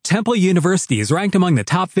Temple University is ranked among the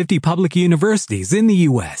top 50 public universities in the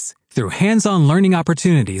U.S. Through hands-on learning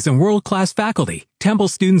opportunities and world-class faculty, Temple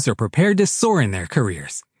students are prepared to soar in their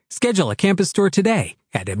careers. Schedule a campus tour today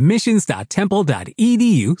at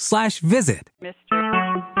admissions.temple.edu/visit.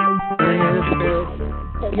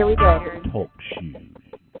 Here we go. Talk shoes.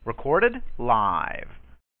 Recorded live.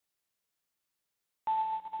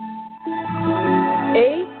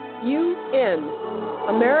 AUN,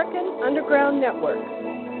 American Underground Network.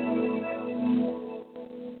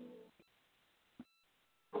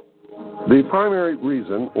 The primary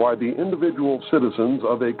reason why the individual citizens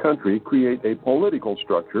of a country create a political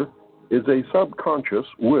structure is a subconscious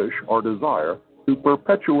wish or desire to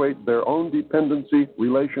perpetuate their own dependency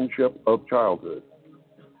relationship of childhood.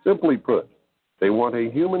 Simply put, they want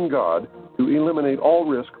a human God to eliminate all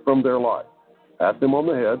risk from their life, pat them on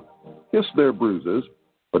the head, kiss their bruises,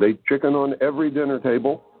 put a chicken on every dinner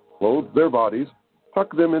table, clothe their bodies,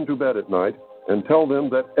 tuck them into bed at night, and tell them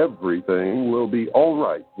that everything will be all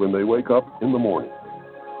right when they wake up in the morning.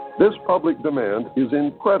 This public demand is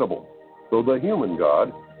incredible, so the human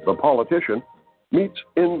God, the politician, meets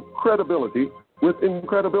incredibility with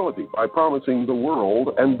incredibility by promising the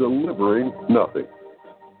world and delivering nothing.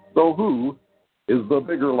 So who is the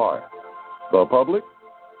bigger liar, the public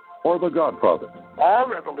or the Godfather? All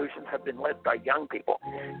revolutions have been led by young people.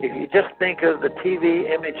 If you just think of the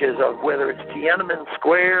TV images of whether it's Tiananmen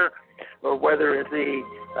Square or whether it's the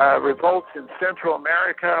revolts in Central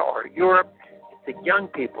America or Europe, it's the young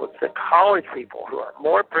people, it's the college people who are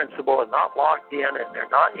more principled and not locked in and they're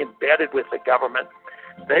not embedded with the government.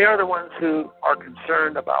 They are the ones who are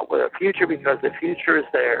concerned about the future because the future is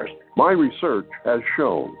theirs. My research has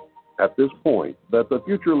shown at this point that the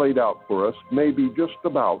future laid out for us may be just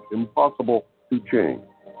about impossible to change.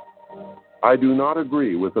 I do not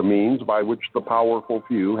agree with the means by which the powerful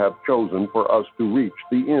few have chosen for us to reach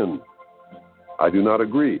the end. I do not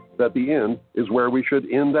agree that the end is where we should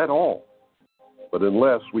end at all. But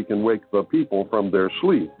unless we can wake the people from their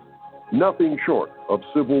sleep, nothing short of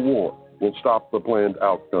civil war will stop the planned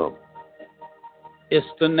outcome.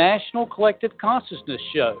 It's the National Collective Consciousness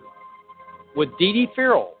Show with Dee Dee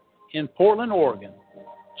Farrell in Portland, Oregon,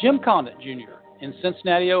 Jim Condit Jr. in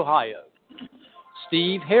Cincinnati, Ohio,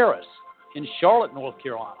 Steve Harris in Charlotte, North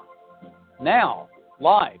Carolina. Now,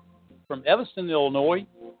 live from Evanston, Illinois,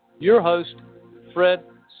 your host, Fred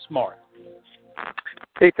Smart.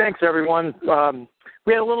 Hey, thanks, everyone.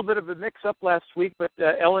 We had a little bit of a mix-up last week, but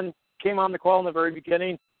Ellen came on the call in the very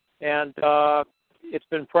beginning, and it's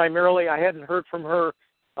been primarily, I hadn't heard from her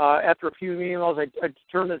after a few emails. I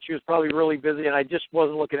determined that she was probably really busy, and I just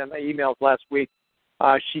wasn't looking at my emails last week.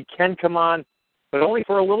 She can come on, but only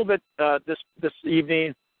for a little bit this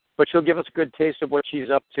evening, but she'll give us a good taste of what she's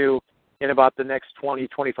up to in about the next 20,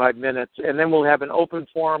 25 minutes. And then we'll have an open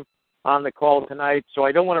forum on the call tonight, so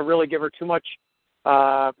I don't want to really give her too much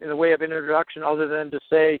in the way of introduction other than to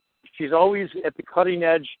say she's always at the cutting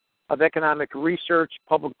edge of economic research,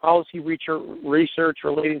 public policy research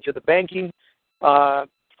relating to the banking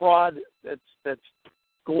fraud that's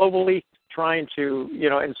globally trying to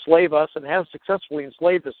enslave us and has successfully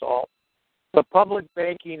enslaved us all. But public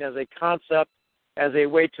banking as a concept, as a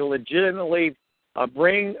way to legitimately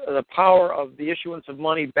bring the power of the issuance of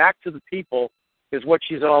money back to the people is what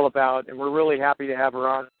she's all about, and we're really happy to have her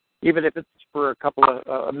on, even if it's for a couple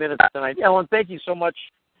of minutes tonight. Ellen, thank you so much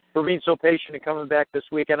for being so patient and coming back this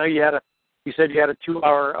week. I know you said you had a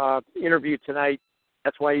 2-hour interview tonight.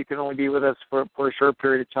 That's why you can only be with us for a short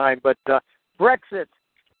period of time. But Brexit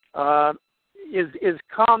is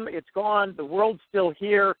come, it's gone. The world's still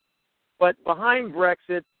here. But behind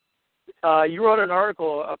Brexit, you wrote an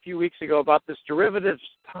article a few weeks ago about this derivatives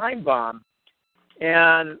time bomb.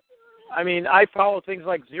 And, I mean, I follow things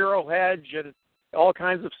like Zero Hedge and all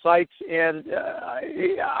kinds of sites, and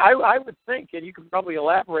I would think, and you can probably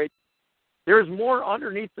elaborate, there's more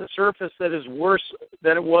underneath the surface that is worse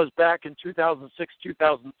than it was back in 2006,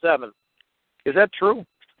 2007. Is that true?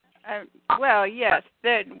 Well, yes.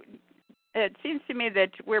 It seems to me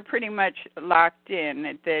that we're pretty much locked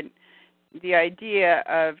in, that the idea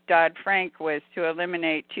of Dodd-Frank was to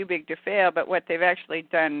eliminate too big to fail, but what they've actually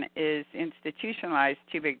done is institutionalize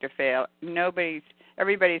too big to fail.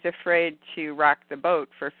 Everybody's afraid to rock the boat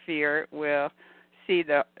for fear we'll see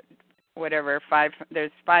there's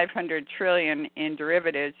 $500 trillion in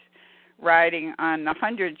derivatives riding on the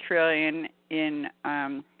 $100 trillion in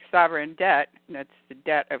sovereign debt. That's the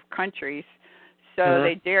debt of countries. So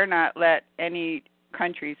they dare not let any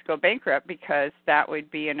countries go bankrupt because that would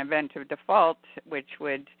be an event of default, which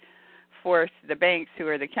would force the banks, who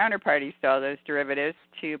are the counterparties to all those derivatives,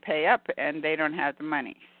 to pay up, and they don't have the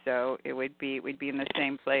money. So we'd be in the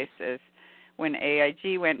same place as when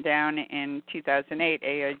AIG went down in 2008.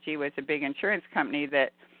 AIG was a big insurance company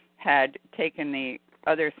that had taken the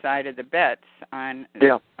other side of the bets on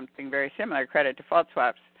something very similar, credit default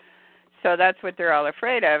swaps. So that's what they're all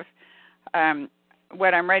afraid of.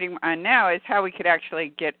 What I'm writing on now is how we could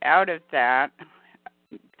actually get out of that.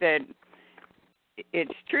 That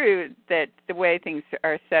it's true that the way things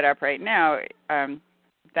are set up right now,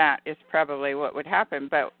 that is probably what would happen.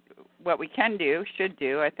 But what we can do, should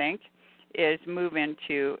do, I think, is move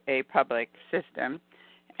into a public system.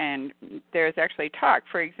 And there's actually talk.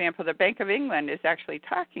 For example, the Bank of England is actually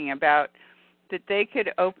talking about that they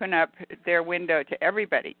could open up their window to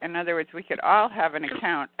everybody. In other words, we could all have an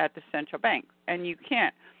account at the central bank. And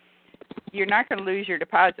you're not going to lose your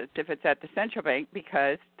deposits if it's at the central bank,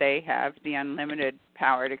 because they have the unlimited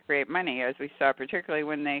power to create money, as we saw particularly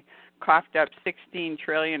when they coughed up $16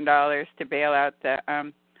 trillion to bail out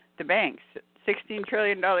the banks. $16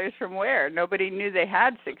 trillion from where? Nobody knew they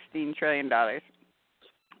had $16 trillion.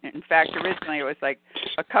 In fact, originally it was like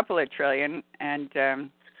a couple of trillion, and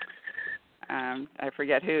I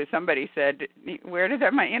forget who. Somebody said, "Where did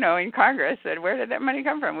that money?" In Congress said, "Where did that money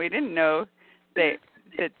come from?" We didn't know that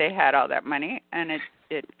they had all that money, and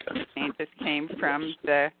it just came from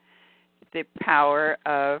the power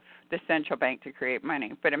of the central bank to create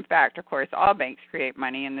money. But in fact, of course, all banks create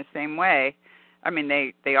money in the same way. I mean,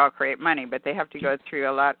 they all create money, but they have to go through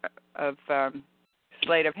a lot of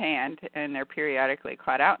sleight of hand, and they're periodically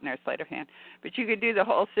caught out in their sleight of hand. But you could do the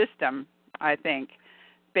whole system, I think,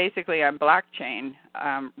 basically on blockchain,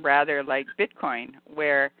 rather like Bitcoin,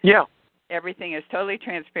 where everything is totally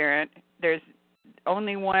transparent. There's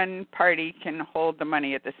only one party can hold the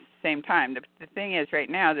money at the same time. The thing is right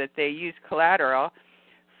now that they use collateral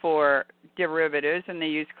for derivatives, and they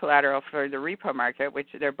use collateral for the repo market, which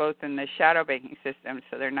they're both in the shadow banking system,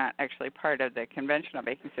 so they're not actually part of the conventional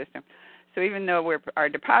banking system. So even though our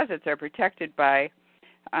deposits are protected by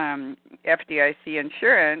FDIC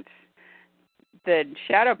insurance, the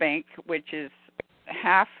shadow bank, which is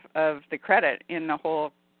half of the credit in the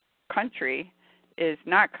whole country, is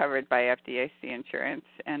not covered by FDIC insurance,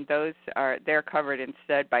 and they're covered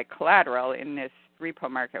instead by collateral in this repo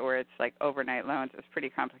market, where it's like overnight loans. It's pretty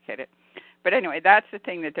complicated. But anyway, that's the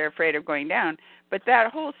thing that they're afraid of going down. But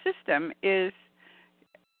that whole system is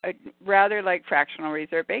rather like fractional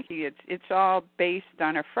reserve banking. It's all based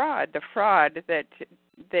on a fraud. The fraud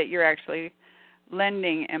that you're actually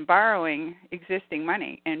lending and borrowing existing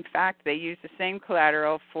money. In fact, they use the same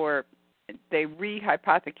collateral they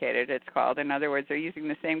rehypothecated, it's called. In other words, they're using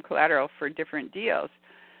the same collateral for different deals.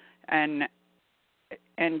 And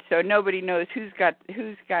so nobody knows who's got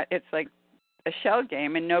it's like a shell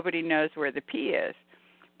game, and nobody knows where the P is.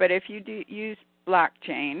 But if you do use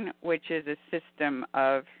blockchain, which is a system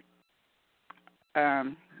of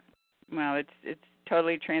it's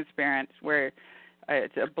totally transparent, where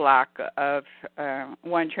it's a block of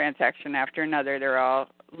one transaction after another. They're all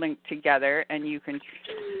linked together, and you can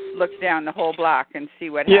look down the whole block and see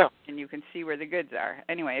what happened, and you can see where the goods are.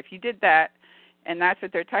 Anyway, if you did that, and that's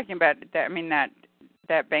what they're talking about,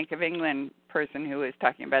 that Bank of England person who was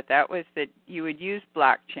talking about that was that you would use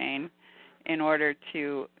blockchain in order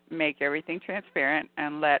to make everything transparent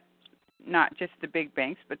and let not just the big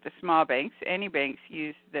banks but the small banks, any banks,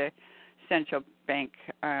 use the central bank's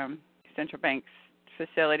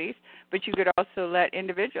facilities, but you could also let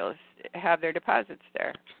individuals have their deposits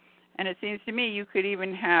there. And it seems to me you could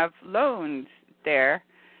even have loans there,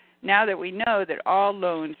 now that we know that all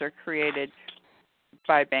loans are created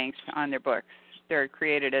by banks on their books. They're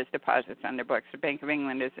created as deposits on their books. The Bank of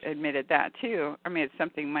England has admitted that too. I mean, it's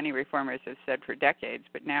something money reformers have said for decades,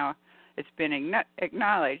 but now it's been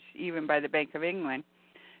acknowledged even by the Bank of England.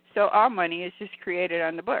 So all money is just created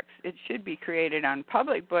on the books. It should be created on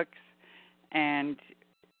public books, and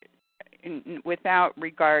without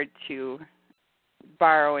regard to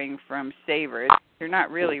borrowing from savers. You're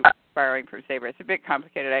not really borrowing from savers. It's a bit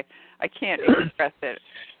complicated. I can't express it.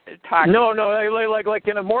 No, like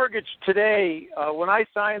in a mortgage today, when I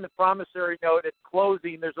sign the promissory note at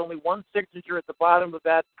closing, there's only one signature at the bottom of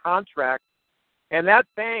that contract, and that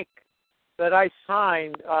bank that I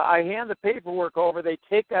signed, I hand the paperwork over, they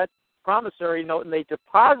take that promissory note and they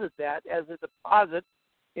deposit that as a deposit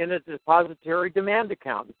in a depository demand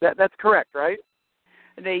account. That's correct, right?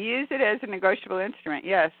 They use it as a negotiable instrument,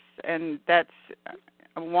 yes, and that's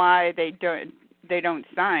why they don't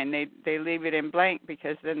sign. They leave it in blank,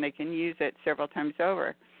 because then they can use it several times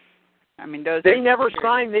over. I mean, they even never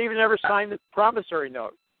sign the promissory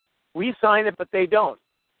note. We sign it, but they don't.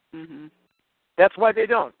 Mm-hmm. That's why they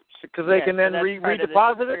don't, because they can then so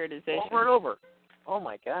redeposit it over and over. Oh,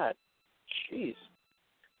 my God. Jeez.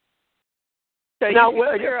 So now, you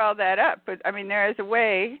can clear all that up. But, I mean, there is a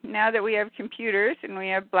way, now that we have computers and we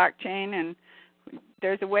have blockchain, and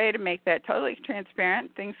there's a way to make that totally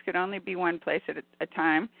transparent. Things could only be one place at a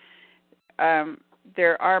time.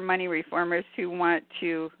 There are money reformers who want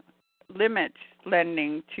to limit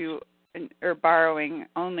lending to or borrowing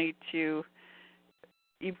only to,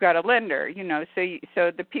 you've got a lender, you know,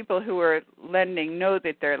 so the people who are lending know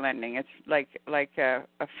that they're lending. It's like a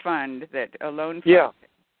fund, a loan fund. Yeah.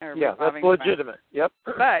 Or yeah, that's legitimate. Fund. Yep.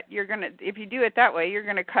 But if you do it that way, you're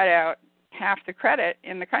going to cut out half the credit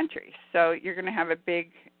in the country. So you're going to have a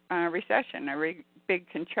big recession, big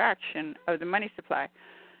contraction of the money supply.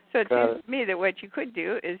 So it seems to me that what you could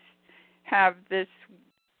do is have this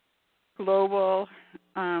global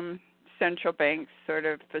central bank sort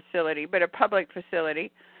of facility, but a public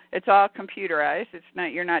facility. It's all computerized. It's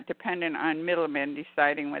not, you're not dependent on middlemen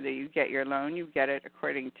deciding whether you get your loan. You get it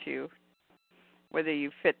according to whether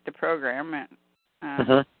you fit the program,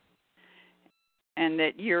 and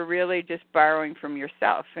that you're really just borrowing from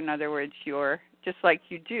yourself. In other words, you're just like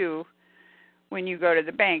you do when you go to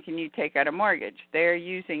the bank and you take out a mortgage. They're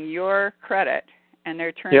using your credit, and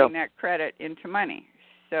they're turning that credit into money.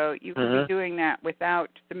 So you can be doing that without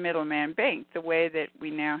the middleman bank, the way that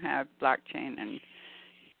we now have blockchain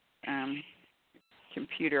and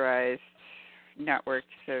computerized networks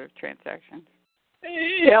of transactions.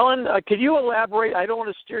 Ellen, could you elaborate? I don't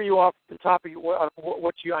want to steer you off the topic. I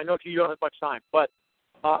know you don't have much time, but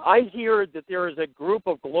I hear that there is a group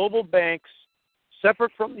of global banks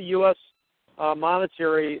separate from the U.S.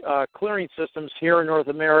 Monetary clearing systems here in North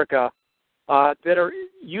America that are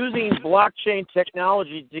using blockchain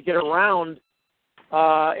technology to get around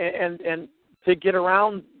and to get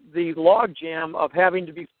around the logjam of having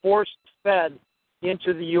to be force fed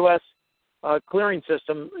into the U.S. Clearing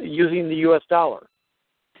system using the U.S. dollar.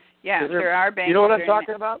 Yeah, there are banks. You know what I'm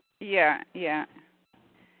talking about? Yeah.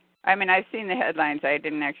 I mean, I've seen the headlines. I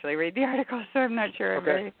didn't actually read the article, so I'm not sure I'm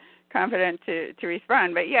very confident to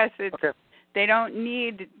respond. But yes, they don't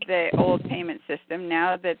need the old payment system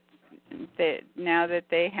now that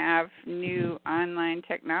they have new online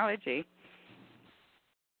technology.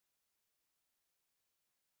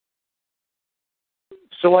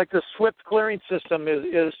 So, like the SWIFT clearing system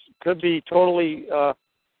could be totally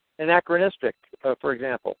anachronistic, for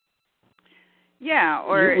example. Yeah,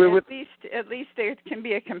 or at least there can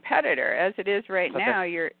be a competitor. As it is right now,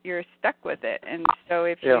 you're stuck with it, and so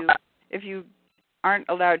if you aren't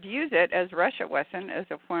allowed to use it, as Russia wasn't, as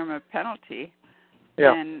a form of penalty,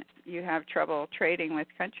 then you have trouble trading with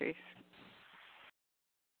countries.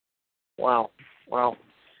 Wow.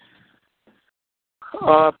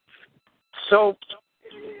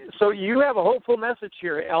 So you have a hopeful message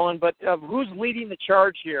here, Ellen. But who's leading the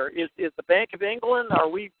charge here? Is the Bank of England? Are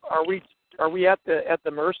we at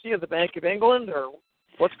the mercy of the Bank of England, or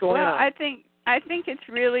what's going on? I think it's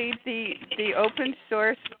really the open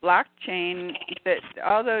source blockchain that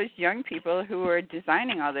all those young people who are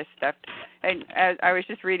designing all this stuff. And I was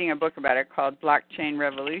just reading a book about it called Blockchain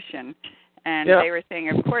Revolution, and they were saying,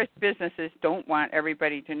 of course, businesses don't want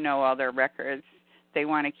everybody to know all their records. They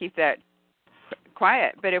want to keep that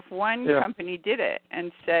quiet. But if one company did it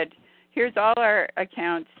and said, here's all our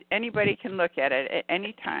accounts, anybody can look at it at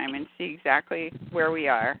any time and see exactly where we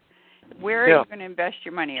are. Where are you going to invest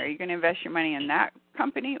your money? Are you going to invest your money in that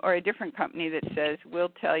company or a different company that says,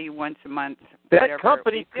 we'll tell you once a month whatever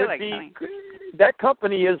company we feel like telling? That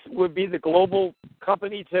company would be the global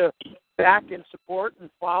company to back and support and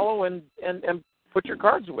follow and put your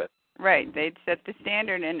cards with. Right. They'd set the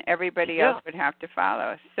standard and everybody else would have to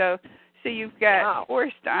follow. So you've got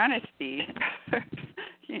forced honesty.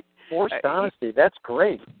 Forced honesty. That's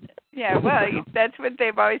great. Yeah, well, that's what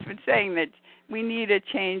they've always been saying, that we need a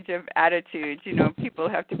change of attitude. You know, people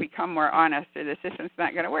have to become more honest or the system's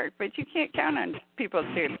not going to work. But you can't count on people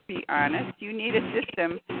to be honest. You need a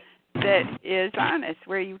system that is honest,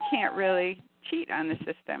 where you can't really cheat on the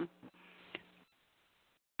system.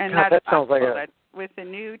 And that sounds like with the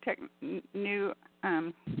new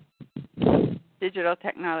digital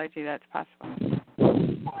technology, that's possible.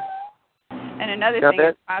 And another thing,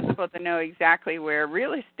 it's possible to know exactly where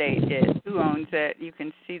real estate is, who owns it. You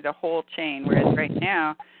can see the whole chain, whereas right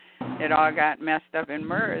now it all got messed up in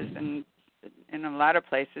MERS, and in a lot of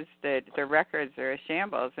places the records are a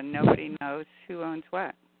shambles and nobody knows who owns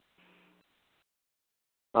what.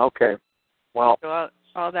 Okay. Wow. So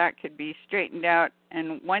all that could be straightened out,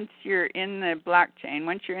 and once you're in the blockchain,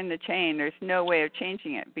 once you're in the chain, there's no way of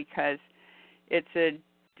changing it because it's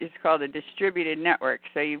it's called a distributed network.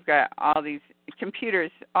 So you've got all these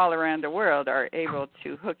computers all around the world are able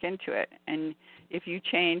to hook into it. And if you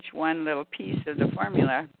change one little piece of the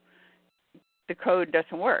formula, the code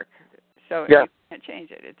doesn't work. So you can't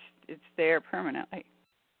change it. It's there permanently.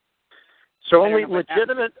 So only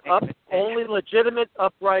legitimate,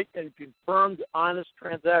 upright, and confirmed honest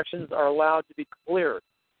transactions are allowed to be cleared.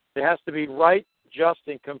 It has to be right, just,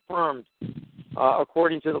 and confirmed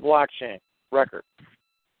according to the blockchain record.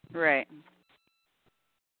 Right.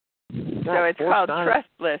 So it's called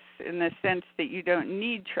trustless in the sense that you don't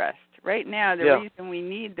need trust. Right now, the reason we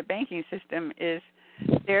need the banking system is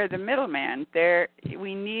they're the middleman.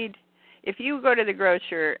 We need. If you go to the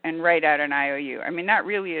grocer and write out an IOU, I mean, that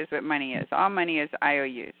really is what money is. All money is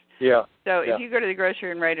IOUs. Yeah. So if you go to the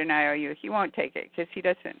grocer and write an IOU, he won't take it because he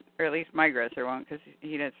doesn't, or at least my grocer won't because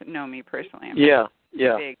he doesn't know me personally. I'm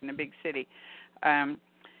big in a big city.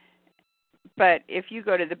 But if you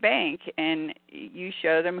go to the bank and you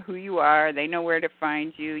show them who you are, they know where to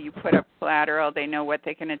find you, you put up collateral, they know what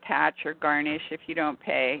they can attach or garnish if you don't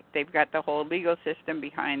pay. They've got the whole legal system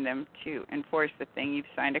behind them to enforce the thing. You've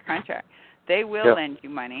signed a contract. They will lend you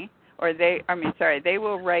money, or they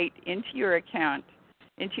will write into your account,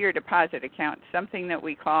 into your deposit account, something that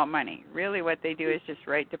we call money. Really what they do is just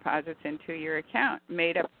write deposits into your account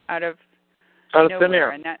made up out of thin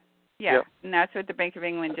air. And and that's what the Bank of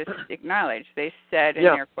England just acknowledged. They said in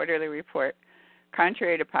their quarterly report,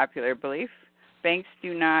 contrary to popular belief, banks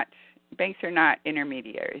are not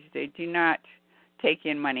intermediaries. They do not take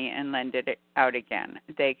in money and lend it out again.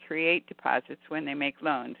 They create deposits when they make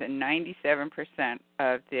loans, and 97%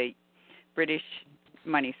 of the British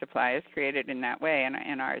money supply is created in that way,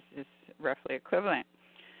 and ours is roughly equivalent.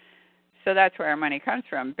 So that's where our money comes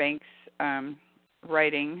from, banks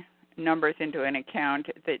writing numbers into an account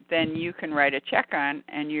that then you can write a check on,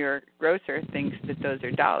 and your grocer thinks that those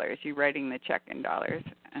are dollars. You're writing the check in dollars,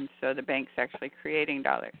 and so the bank's actually creating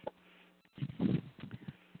dollars.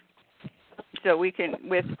 So we can,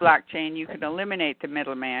 with blockchain, you can eliminate the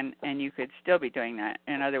middleman, and you could still be doing that.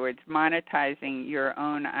 In other words, monetizing your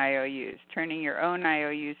own IOUs, turning your own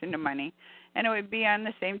IOUs into money, and it would be on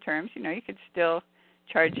the same terms. You could still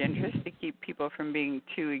charge interest to keep people from being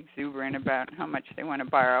too exuberant about how much they want to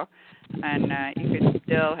borrow, and you could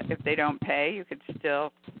still, if they don't pay,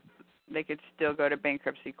 they could still go to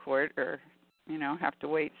bankruptcy court, or have to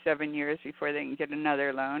wait 7 years before they can get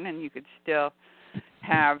another loan, and you could still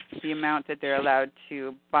have the amount that they're allowed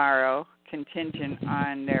to borrow contingent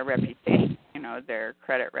on their reputation, their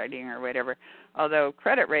credit rating or whatever. Although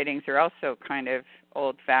credit ratings are also kind of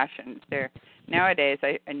old-fashioned. Nowadays,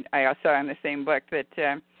 I also saw in the same book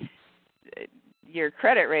that your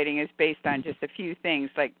credit rating is based on just a few things.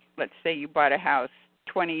 Like, let's say you bought a house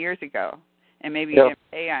 20 years ago, and maybe you didn't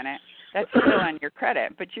pay on it. That's still on your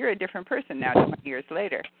credit, but you're a different person now 20 years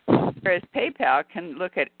later. Whereas PayPal can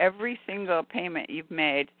look at every single payment you've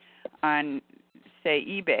made on, say,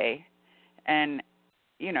 eBay, and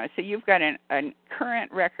so you've got a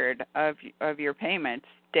current record of your payments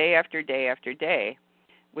day after day after day,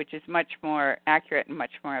 which is much more accurate and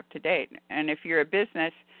much more up to date. And if you're a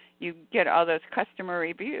business, you get all those customer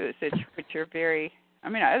reviews, which are very.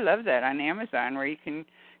 I love that on Amazon, where you can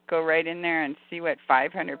go right in there and see what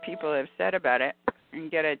 500 people have said about it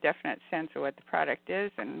and get a definite sense of what the product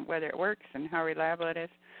is and whether it works and how reliable it is.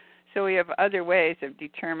 So we have other ways of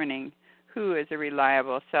determining who is a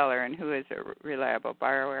reliable seller and who is a reliable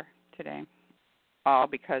borrower today, all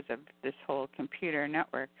because of this whole computer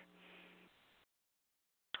network.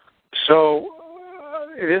 So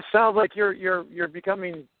this sounds like you're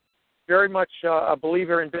becoming very much a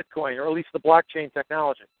believer in Bitcoin, or at least the blockchain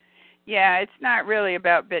technology. Yeah, it's not really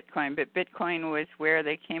about Bitcoin, but Bitcoin was where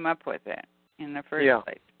they came up with it in the first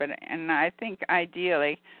place. And I think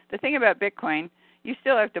ideally, the thing about Bitcoin, you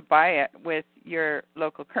still have to buy it with your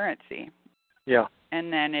local currency. Yeah.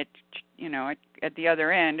 And then at the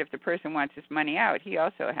other end, if the person wants his money out, he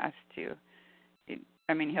also has to.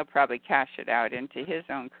 He'll probably cash it out into his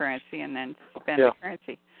own currency and then spend the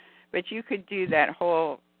currency. But you could do that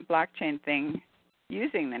whole blockchain thing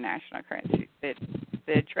using the national currency.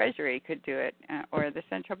 The Treasury could do it, or the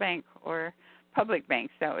central bank, or public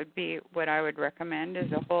banks. That would be what I would recommend,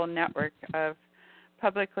 is a whole network of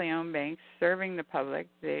publicly owned banks serving the public.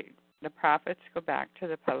 The profits go back to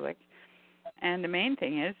the public. And the main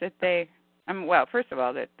thing is that first of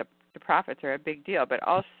all, that the profits are a big deal, but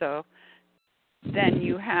also then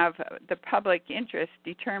you have the public interest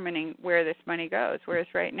determining where this money goes. Whereas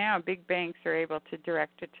right now, big banks are able to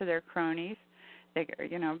direct it to their cronies,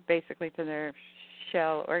 basically to their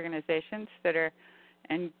shell organizations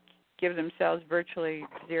and give themselves virtually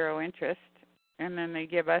zero interest and then they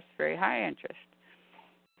give us very high interest.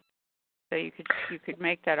 So you could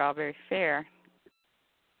make that all very fair.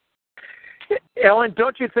 Ellen,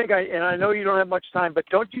 don't you think, and I know you don't have much time, but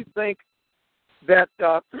don't you think that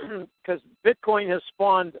because Bitcoin has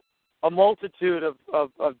spawned a multitude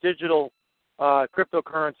of digital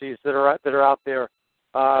cryptocurrencies that are out there,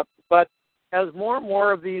 but as more and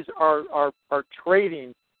more of these are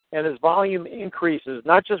trading, and as volume increases,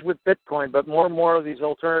 not just with Bitcoin, but more and more of these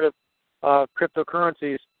alternative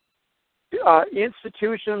cryptocurrencies,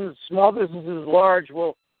 institutions, small businesses, large,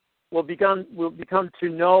 will become to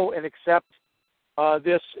know and accept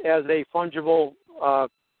this as a fungible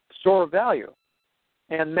store of value.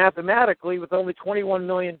 And mathematically, with only 21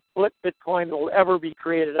 million Bitcoin that will ever be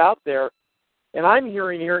created out there, and I'm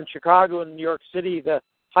hearing here in Chicago and New York City, the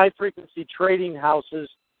high-frequency trading houses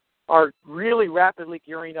are really rapidly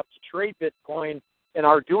gearing up to trade Bitcoin and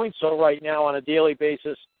are doing so right now on a daily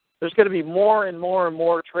basis. There's going to be more and more and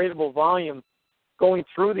more tradable volume going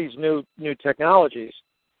through these new technologies.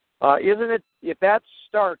 Isn't it, if that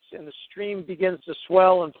starts and the stream begins to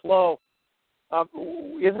swell and flow,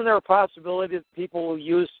 isn't there a possibility that people will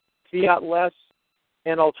use fiat less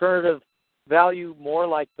and alternative value more,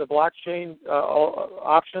 like the blockchain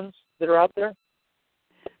options that are out there?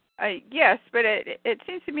 Yes, but it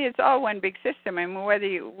seems to me it's all one big system. I mean, whether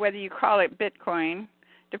you call it Bitcoin,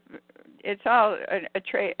 it's all a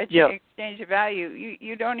exchange of value.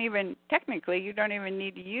 You don't even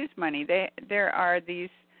need to use money. There are these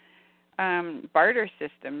barter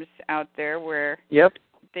systems out there where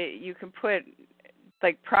you can put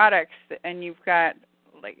like products, and you've got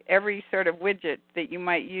like every sort of widget that you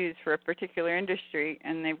might use for a particular industry,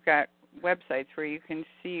 and they've got websites where you can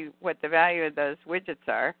see what the value of those widgets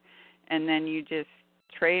are, and then you just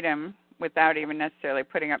trade them without even necessarily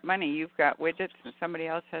putting up money. You've got widgets, and somebody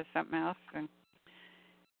else has something else, and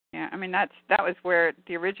yeah, I mean that was where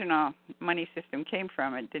the original money system came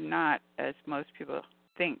from. It did not, as most people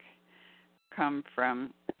think, come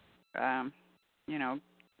from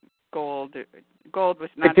gold. Gold was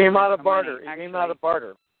not. It came out of barter. Money, it came out of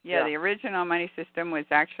barter. Yeah, the original money system was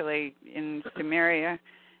actually in Sumeria,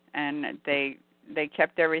 and they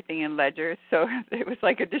kept everything in ledgers, so it was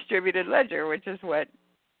like a distributed ledger, which is what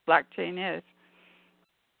blockchain is.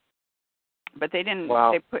 But they didn't.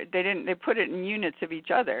 Wow. They put it in units of each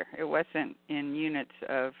other. It wasn't in units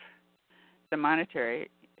of the monetary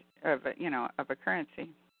of a currency.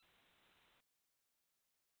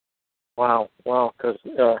 Wow. Because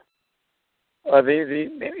the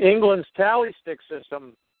England's tally stick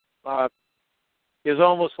system is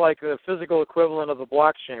almost like the physical equivalent of the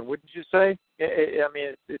blockchain, wouldn't you say? I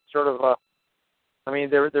mean, it's sort of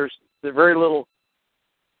there's very little.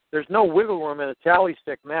 There's no wiggle room in a tally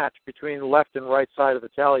stick match between the left and right side of the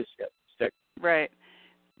tally stick. Right.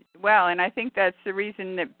 Well, and I think that's the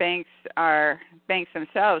reason that banks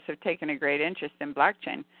themselves have taken a great interest in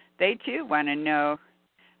blockchain. They too want to know.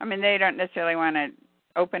 I mean, they don't necessarily want to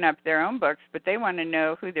open up their own books, but they want to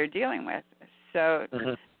know who they're dealing with. So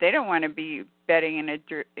they don't want to be betting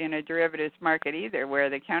in a derivatives market either, where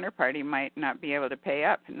the counterparty might not be able to pay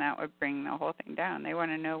up, and that would bring the whole thing down. They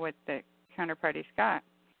want to know what the counterparty's got.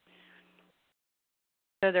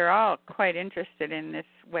 So they're all quite interested in this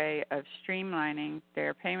way of streamlining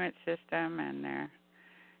their payment system and their,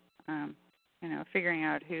 figuring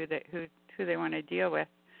out who they want to deal with.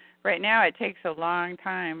 Right now, it takes a long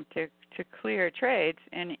time to clear trades,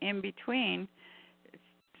 and in between,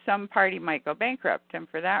 some party might go bankrupt, and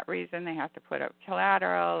for that reason, they have to put up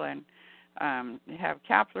collateral and have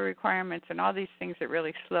capital requirements and all these things that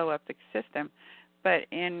really slow up the system. But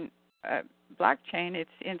in blockchain, it's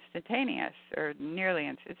instantaneous, or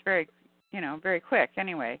nearly. It's very, very quick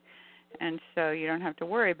anyway, and so you don't have to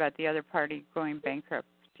worry about the other party going bankrupt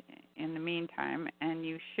in the meantime, and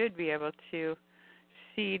you should be able to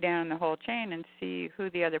see down the whole chain and see who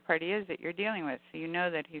the other party is that you're dealing with, so you know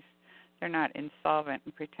that they're not insolvent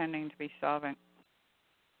and pretending to be solvent.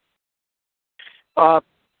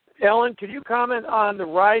 Ellen, could you comment on the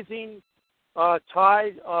rising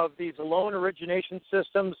tide of these loan origination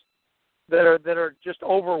systems that are just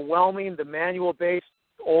overwhelming the manual-based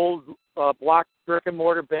old block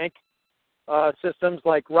brick-and-mortar bank systems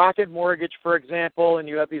like Rocket Mortgage, for example, and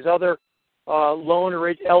you have these other loan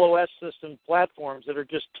LOS system platforms that are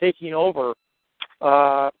just taking over,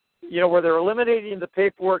 where they're eliminating the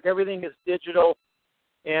paperwork, everything is digital,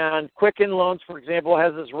 and Quicken Loans, for example,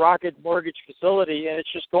 has this Rocket Mortgage facility, and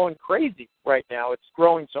it's just going crazy right now. It's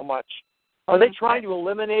growing so much. Are they trying to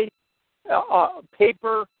eliminate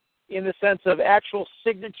paper in the sense of actual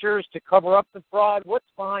signatures to cover up the fraud? What's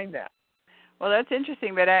behind that? Well, that's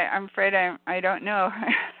interesting, but I'm afraid I don't know.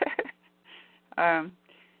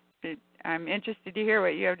 I'm interested to hear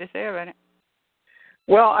what you have to say about it.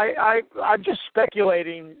 Well, I'm just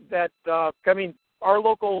speculating that our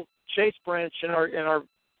local Chase branch in our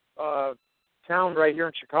town right here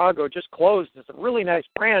in Chicago just closed. It's a really nice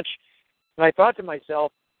branch, and I thought to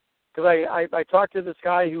myself, because I talked to this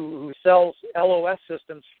guy who sells LOS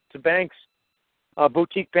systems to banks,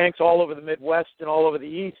 boutique banks all over the Midwest and all over the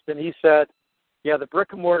East, and he said, yeah, the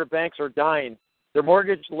brick and mortar banks are dying. Their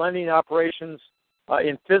mortgage lending operations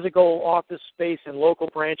in physical office space and local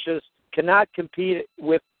branches cannot compete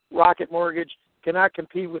with Rocket Mortgage, cannot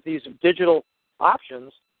compete with these digital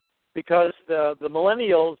options, because the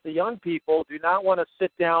millennials, the young people, do not want to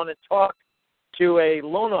sit down and talk to a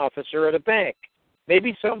loan officer at a bank.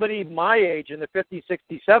 Maybe somebody my age in the 50s,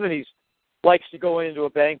 60s, 70s likes to go into a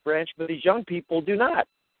bank branch, but these young people do not.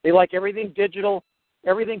 They like everything digital,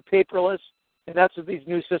 everything paperless, and that's what these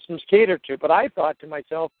new systems cater to. But I thought to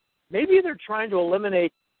myself, maybe they're trying to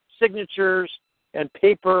eliminate signatures and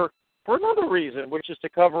paper for another reason, which is to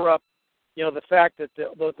cover up, the fact that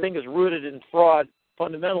the thing is rooted in fraud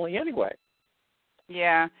fundamentally anyway.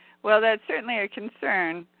 Yeah, well, that's certainly a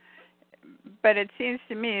concern. But it seems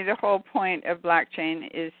to me the whole point of blockchain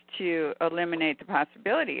is to eliminate the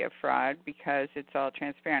possibility of fraud because it's all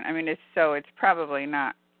transparent. I mean, it's probably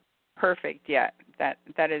not perfect yet. That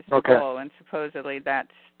is the goal, and supposedly that's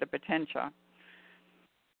the potential.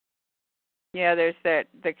 Yeah, there's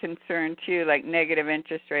the concern too, like negative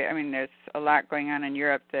interest rate. I mean, there's a lot going on in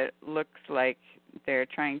Europe that looks like they're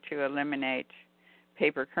trying to eliminate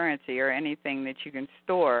paper currency or anything that you can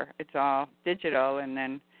store. It's all digital, and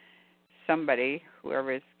then somebody,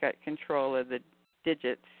 whoever's got control of the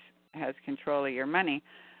digits, has control of your money.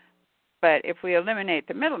 But if we eliminate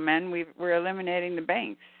the middlemen, we're eliminating the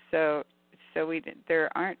banks. So there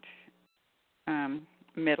aren't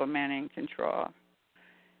middlemen in control.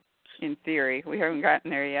 In theory, we haven't gotten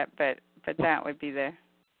there yet, but that would be the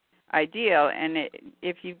ideal. And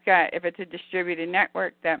if it's a distributed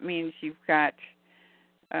network, that means you've got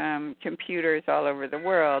computers all over the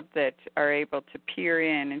world that are able to peer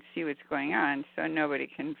in and see what's going on, so nobody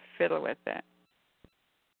can fiddle with it.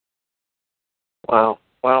 Wow.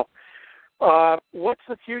 What's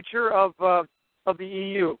the future of the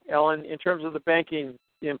EU, Ellen, in terms of the banking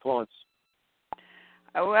influence?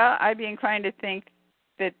 Well, I'd be inclined to think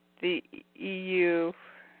that the EU,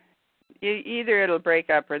 either it'll break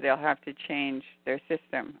up or they'll have to change their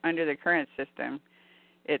system. Under the current system,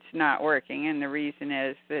 it's not working, and the reason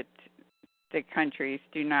is that the countries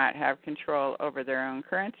do not have control over their own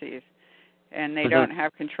currencies, and they don't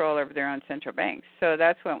have control over their own central banks. So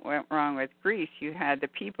that's what went wrong with Greece. You had the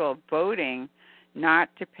people voting not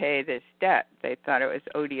to pay this debt. They thought it was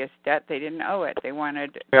odious debt. They didn't owe it. They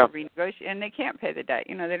wanted to renegotiate, and they can't pay the debt.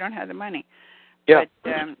 They don't have the money. Yeah.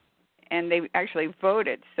 But, and they actually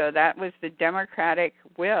voted. So that was the democratic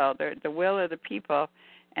will, the will of the people,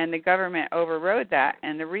 and the government overrode that.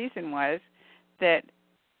 And the reason was that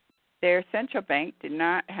their central bank did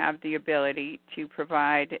not have the ability to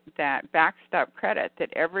provide that backstop credit that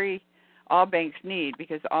all banks need,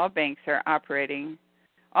 because all banks are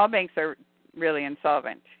really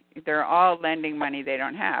insolvent. They're all lending money they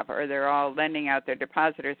don't have, or they're all lending out their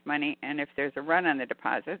depositors' money, and if there's a run on the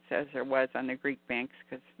deposits, as there was on the Greek banks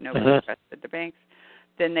because nobody trusted the banks,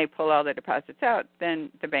 then they pull all the deposits out, then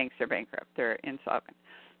the banks are bankrupt. They're insolvent.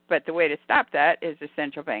 But the way to stop that is the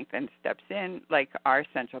central bank then steps in, like our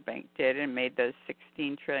central bank did, and made those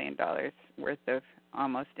 $16 trillion worth of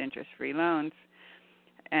almost interest-free loans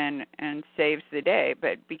and saves the day.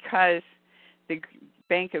 But because the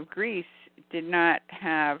Bank of Greece did not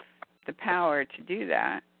have the power to do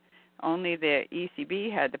that, only the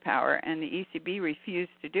ECB had the power, and the ECB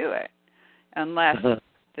refused to do it unless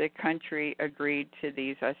the country agreed to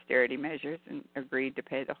these austerity measures and agreed to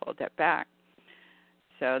pay the whole debt back.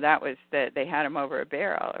 So that was they had him over a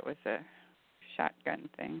barrel. It was a shotgun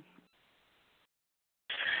thing.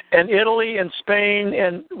 And Italy and Spain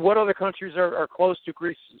and what other countries are close to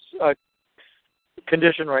Greece's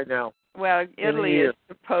condition right now? Well, Italy is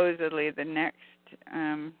supposedly the next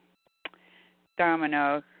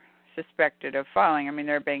domino suspected of falling. I mean,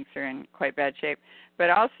 their banks are in quite bad shape. But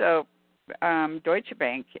also, Deutsche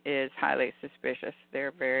Bank is highly suspicious.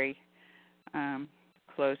 They're very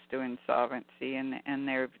close to insolvency, and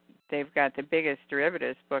they've got the biggest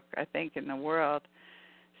derivatives book, I think, in the world.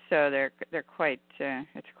 So they're quite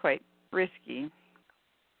it's quite risky.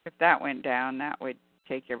 If that went down, that would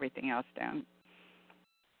take everything else down.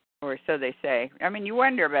 Or so they say. I mean, you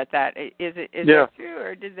wonder about that. Is that true,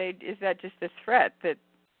 or is that just a threat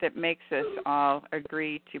that makes us all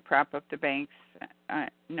agree to prop up the banks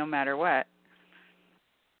no matter what?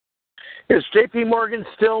 Is J.P. Morgan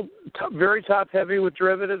still very top-heavy with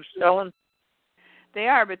derivatives, Ellen? They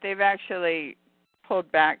are, but they've actually pulled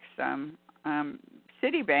back some.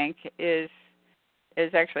 Citibank is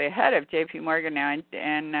actually ahead of J.P. Morgan now,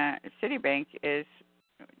 and Citibank is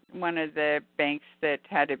one of the banks that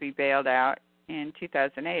had to be bailed out in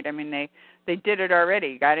 2008. I mean, they did it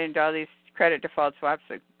already, got into all these credit default swaps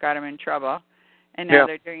that got them in trouble, and now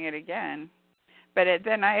they're doing it again. But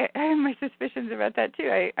then I have my suspicions about that,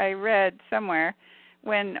 too. I read somewhere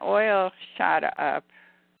when oil shot up,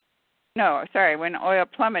 when oil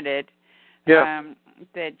plummeted,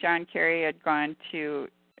 that John Kerry had gone to,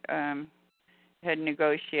 had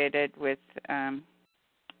negotiated with, I'm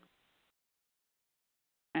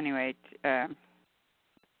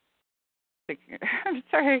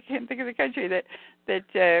sorry, I can't think of the country that made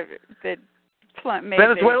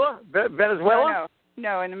Venezuela? Venezuela?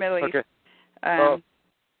 No, in the Middle East. Okay.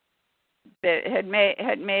 That had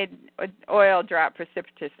made oil drop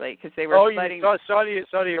precipitously because they were flooding. Saudi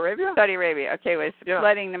Arabia? Saudi Arabia, was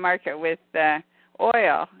flooding the market with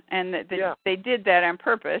oil, and they did that on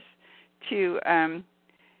purpose to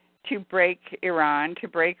break Iran, to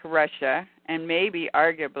break Russia, and maybe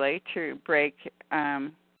arguably to break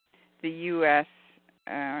the U.S.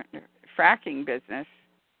 Fracking business.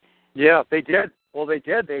 Yeah, they did. Well, they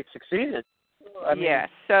did. They succeeded. Yes.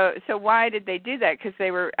 So why did they do that? Because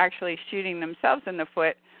they were actually shooting themselves in the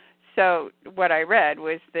foot. So what I read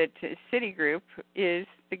was that Citigroup is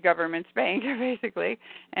the government's bank, basically,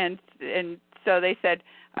 and so they said,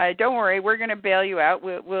 "Don't worry, we're going to bail you out.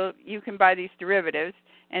 You can buy these derivatives,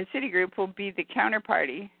 and Citigroup will be the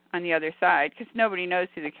counterparty on the other side because nobody knows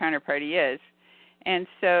who the counterparty is, and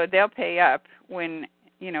so they'll pay up when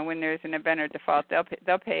there's an event or default.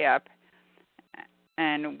 They'll pay up."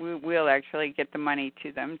 And we'll actually get the money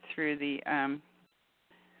to them through the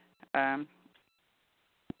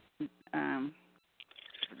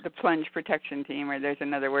plunge protection team, or there's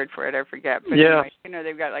another word for it, I forget. But anyway,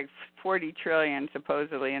 they've got like $40 trillion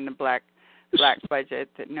supposedly in the black budget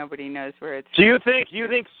that nobody knows where it's. Do you think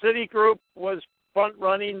Citigroup was front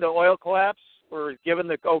running the oil collapse, or given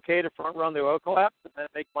the okay to front run the oil collapse and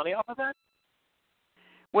make money off of that?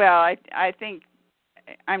 Well, I think.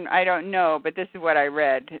 I don't know, but this is what I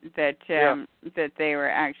read, that they were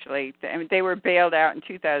actually they were bailed out in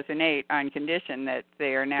 2008 on condition that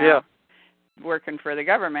they are now working for the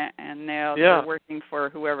government, and they're working for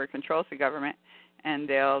whoever controls the government, and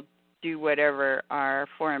they'll do whatever our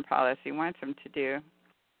foreign policy wants them to do.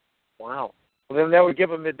 Wow. Well, then that would give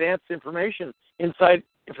them advanced information, inside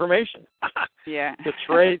information. To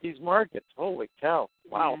trade these markets. Holy cow.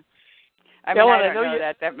 Wow. Yeah. I mean, I don't know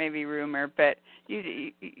that may be rumor, but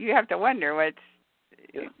you have to wonder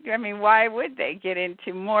why would they get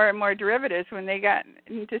into more and more derivatives when they got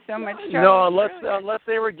into so much trouble? No, unless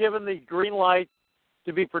they were given the green light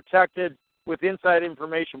to be protected with inside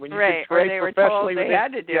information. When you could trade or they were professionally, told they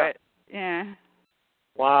had to do it. Yeah.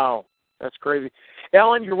 Wow, that's crazy.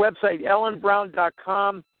 Ellen, your website,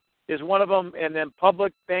 ellenbrown.com is one of them, and then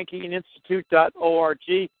publicbankinginstitute.org.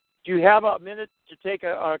 Do you have a minute to take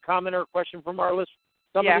a comment or a question from our list?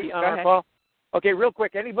 Somebody on our call? Okay, real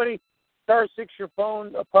quick. Anybody, *6 your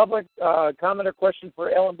phone, a public comment or question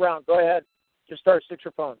for Ellen Brown. Go ahead. Just *6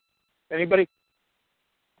 your phone. Anybody?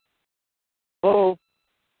 Hello?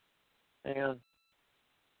 Hang on.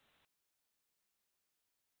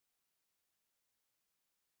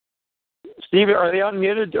 Steve, are they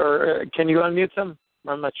unmuted, or can you unmute them?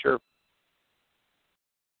 I'm not sure.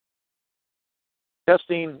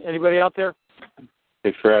 Testing. Anybody out there?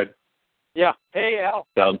 Hey, Fred. Yeah. Hey, Al.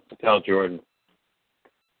 Tell Jordan.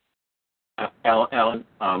 Alan,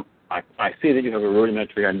 I see that you have a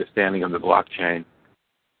rudimentary understanding of the blockchain.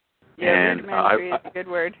 Yeah, rudimentary is a good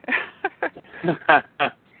word. And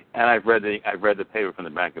I've read the paper from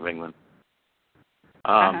the Bank of England.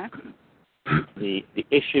 The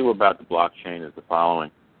issue about the blockchain is the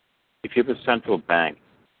following: if you have a central bank,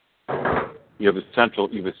 you have a central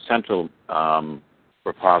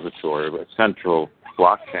repository, a central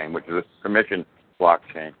blockchain, which is a permission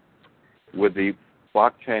blockchain. With the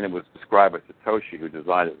blockchain that was described by Satoshi, who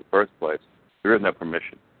designed it in the first place, there is no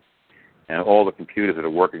permission. And all the computers that are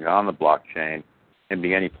working on the blockchain can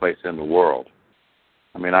be any place in the world.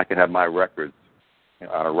 I mean, I can have my records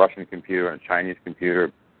on a Russian computer, on a Chinese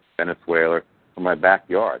computer, Venezuela, in my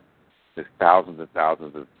backyard. There's thousands and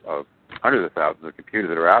thousands of hundreds of thousands of computers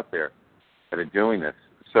that are out there that are doing this.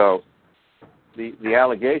 So the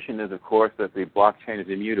allegation is, of course, that the blockchain is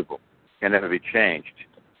immutable, can never be changed.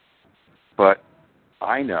 But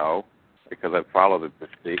I know, because I've followed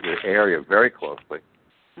the area very closely,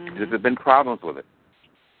 that there have been problems with it,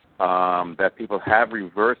 that people have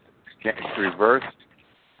reverse reverse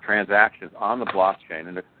transactions on the blockchain.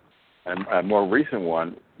 And a more recent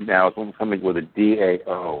one now is something with a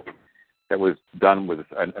DAO that was done with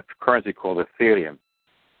a currency called Ethereum,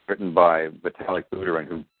 written by Vitalik Buterin,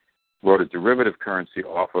 who wrote a derivative currency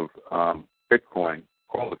off of Bitcoin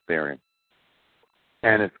called Ethereum.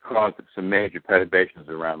 And it's caused some major perturbations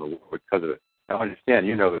around the world because of it. Now, understand,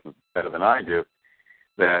 you know this better than I do,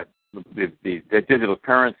 that the digital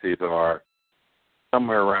currencies are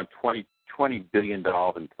somewhere around $20 billion in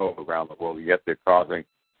total around the world, yet they're causing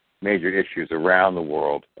major issues around the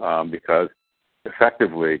world because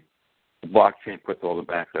effectively the blockchain puts all the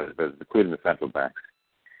banks at risk, including the central banks.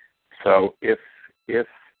 So if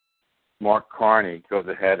Mark Carney goes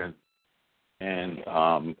ahead and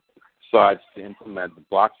decides to implement the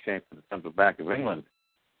blockchain for the Central Bank of England,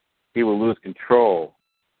 he will lose control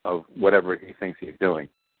of whatever he thinks he's doing.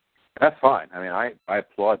 That's fine. I mean, I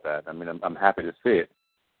applaud that. I mean, I'm happy to see it.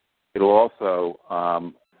 It'll also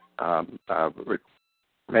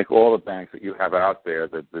make all the banks that you have out there,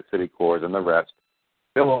 the Citicorps and the rest,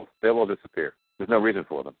 they'll all disappear. There's no reason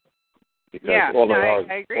for them. Because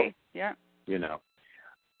I agree. Yeah. You know,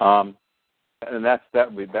 and that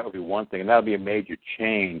would be one thing, and that would be a major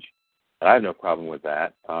change. And I have no problem with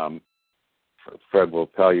that. Fred will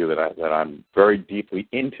tell you that I'm very deeply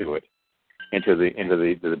into it, into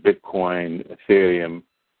the Bitcoin, Ethereum.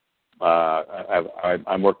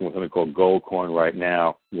 I'm working with something called Goldcoin right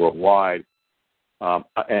now worldwide. But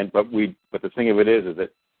the thing of it is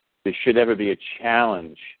that there should never be a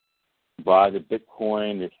challenge by the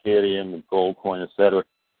Bitcoin, the Ethereum, the Goldcoin, etc.,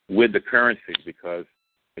 with the currencies, because,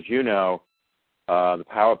 as you know, the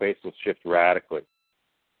power base will shift radically,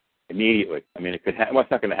 immediately. I mean,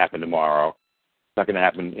 it's not going to happen tomorrow. It's not going to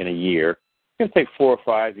happen in a year. It's going to take 4 or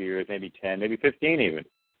 5 years, maybe 10, maybe 15 even,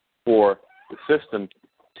 for the system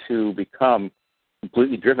to become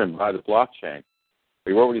completely driven by the blockchain.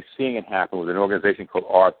 We're already seeing it happen with an organization called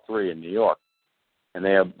R3 in New York, and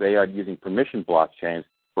they are using permission blockchains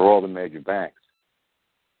for all the major banks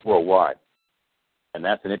worldwide. And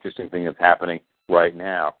that's an interesting thing that's happening right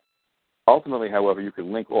now. Ultimately, however, you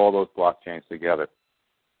can link all those blockchains together,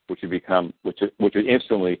 which would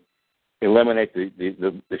instantly eliminate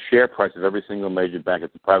the share price of every single major bank as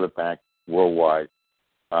a private bank worldwide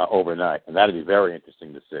overnight. And that would be very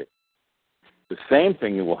interesting to see. The same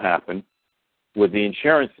thing will happen with the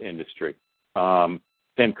insurance industry.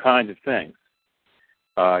 Same kinds of things.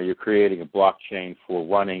 You're creating a blockchain for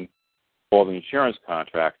running all the insurance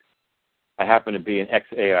contracts. I happen to be an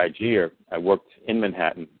ex-AIGer. I worked in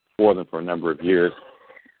Manhattan for them for a number of years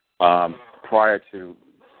prior to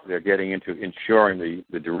their getting into insuring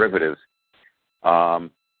the derivatives. But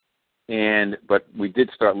we did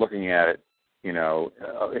start looking at it, you know,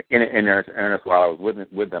 in earnest while I was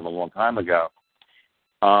with them a long time ago.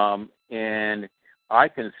 And I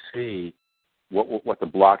can see what the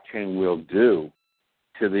blockchain will do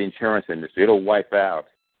to the insurance industry. It'll wipe out.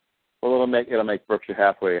 Well, it'll make Berkshire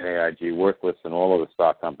Hathaway and AIG worthless and all of the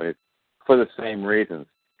stock companies for the same reasons.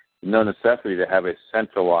 No necessity to have a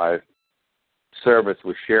centralized service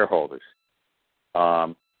with shareholders.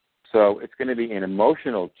 So it's going to be an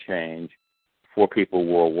emotional change for people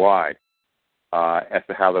worldwide as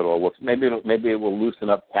to how that all works. Maybe it will loosen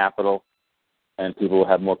up capital, and people will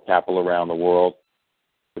have more capital around the world.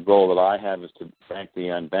 The goal that I have is to bank the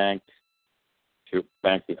unbanked, to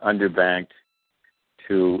bank the underbanked,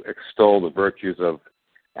 to extol the virtues of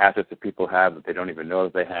assets that people have that they don't even know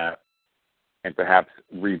that they have, and perhaps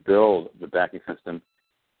rebuild the banking system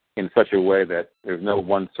in such a way that there's no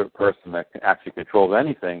one person that actually controls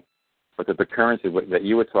anything, but that the currency that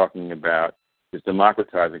you were talking about is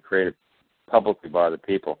democratized and created publicly by the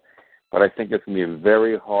people. But I think it's going to be a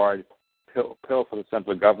very hard pill for the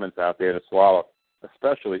central governments out there to swallow,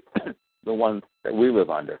 especially the ones that we live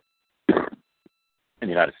under in the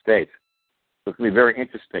United States. So it's going to be a very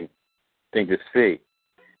interesting thing to see.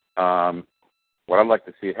 What I'd like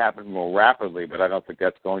to see it happen more rapidly, but I don't think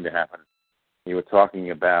that's going to happen. You were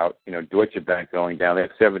talking about, you know, Deutsche Bank going down. They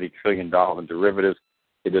have $70 trillion in derivatives.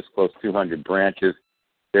 They just closed 200 branches.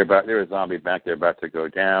 They're a zombie bank. They're about to go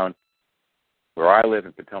down. Where I live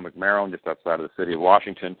in Potomac, Maryland, just outside of the city of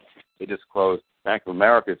Washington, they just closed Bank of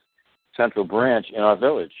America's central branch in our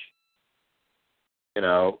village. You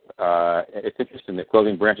know, it's interesting. They're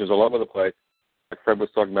closing branches all over the place. Like Fred was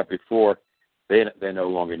talking about before, they're no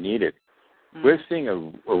longer needed. Mm-hmm. We're seeing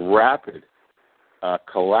a rapid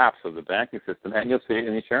collapse of the banking system, and you'll see it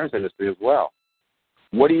in the insurance industry as well.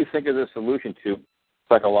 What do you think is the solution to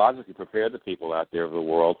psychologically prepare the people out there of the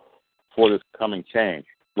world for this coming change?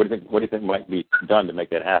 What do you think might be done to make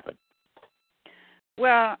that happen?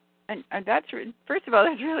 Well, And first of all,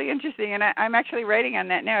 that's really interesting, and I'm actually writing on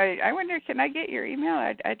that now. I wonder, can I get your email?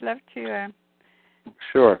 I'd love to.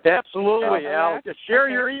 Sure. Absolutely, Al. Just share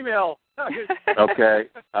your email. Okay.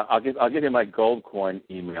 I'll give you my gold coin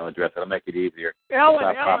email address. That'll make it easier. Ellen,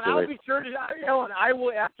 I'll be sure to. Ellen, I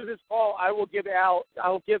will after this call. I will give Al.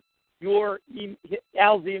 I'll give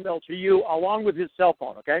Al's email to you along with his cell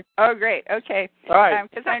phone. Okay. Oh, great. Okay. All right.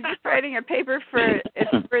 Because I'm just writing a paper for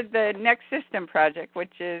the Next System project,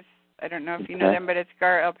 which is, I don't know if you know them, but it's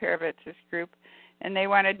Gar Alperovitz's group, and they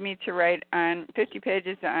wanted me to write on 50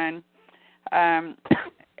 pages on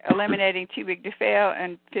eliminating too big to fail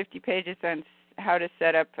and 50 pages on how to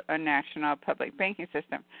set up a national public banking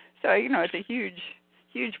system. So, it's a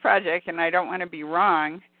huge project, and I don't want to be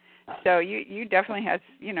wrong. So you definitely have,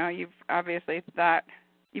 you've obviously thought,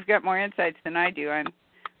 you've got more insights than I do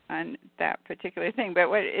on that particular thing. But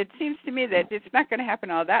it seems to me that it's not going to happen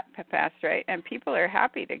all that fast, right? And people are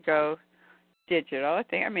happy to go digital.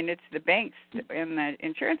 It's the banks and the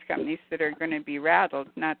insurance companies that are going to be rattled,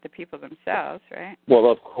 not the people themselves, right? Well,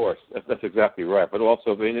 of course. That's exactly right. But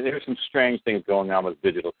also, there's some strange things going on with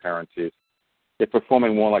digital currencies. They're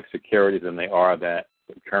performing more like securities than they are that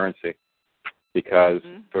currency because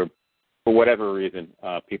for whatever reason,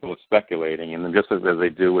 people are speculating, and just as they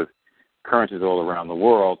do with currencies all around the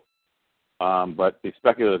world. But the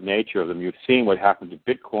speculative nature of them, you've seen what happened to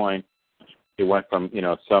Bitcoin. It went from,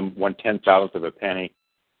 some 1/10,000th of a penny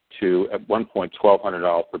to, at one point,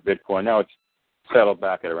 $1,200 per Bitcoin. Now it's settled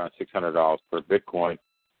back at around $600 per Bitcoin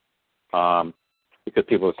because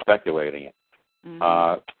people are speculating it.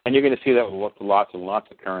 And you're going to see that with lots and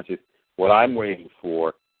lots of currencies. What I'm waiting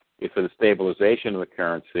for is for the stabilization of the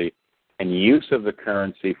currency and use of the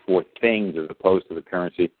currency for things as opposed to the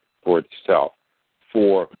currency for itself,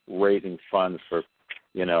 for raising funds for,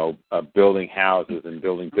 building houses and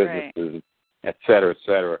building businesses, right, et cetera, et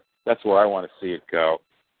cetera. That's where I want to see it go.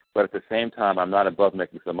 But at the same time, I'm not above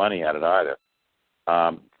making some money at it either.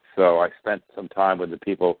 So I spent some time with the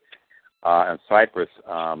people in Cyprus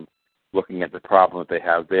looking at the problem that they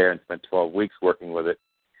have there and spent 12 weeks working with it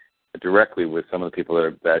directly with some of the people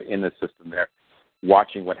that are in the system there,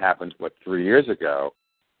 watching what happened, 3 years ago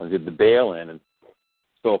when they did the bail-in and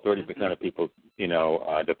stole 30% of people's,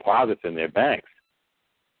 deposits in their banks.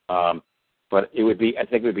 But I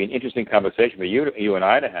think it would be an interesting conversation for you and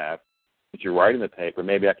I to have, since you're writing the paper.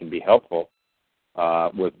 Maybe I can be helpful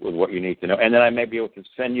with what you need to know. And then I may be able to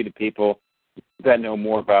send you to people that know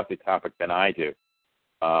more about the topic than I do.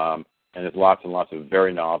 And there's lots and lots of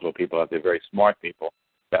very knowledgeable people out there, very smart people,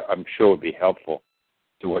 that I'm sure would be helpful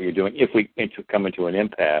to what you're doing if we come into an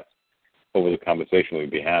impasse over the conversation we'd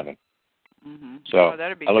be having. So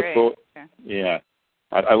that'd be great. Okay. Yeah.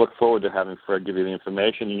 I look forward to having Fred give you the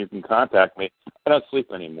information, and you can contact me. I don't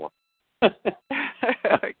sleep anymore.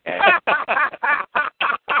 Okay.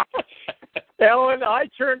 Ellen, I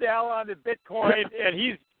turned Al on to Bitcoin,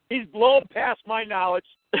 and he's blown past my knowledge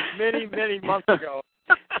many, many months ago.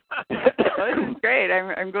 Well, this is great.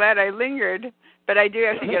 I'm glad I lingered, but I do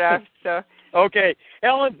have to get off. So. Okay.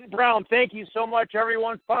 Ellen Brown, thank you so much,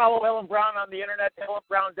 everyone. Follow Ellen Brown on the internet,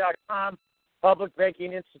 ellenbrown.com, Public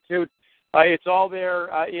Banking Institute. It's all there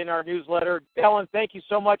in our newsletter. Ellen, thank you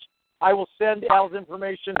so much. I will send Al's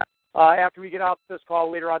information after we get off this call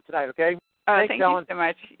later on tonight, okay? Thanks, thank Ellen. you so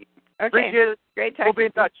much. Okay. Appreciate it. Great talking. We'll be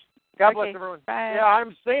in touch. God bless Okay. everyone. Bye. Yeah,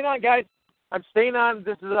 I'm staying on, guys. I'm staying on.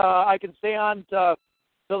 This is I can stay on till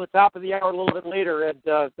the top of the hour a little bit later, and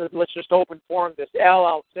let's just open forum this. Al,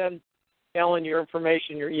 I'll send Ellen your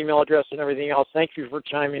information, your email address, and everything else. Thank you for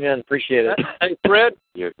chiming in. Appreciate it. Hey, Fred.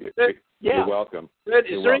 You're welcome. Fred,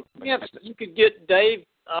 is there any chance you could get Dave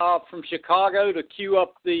from Chicago to queue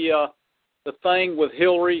up the thing with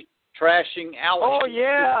Hillary trashing Alex? Oh,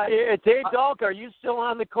 yeah. Dave Dalk, are you still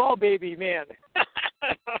on the call, baby, man?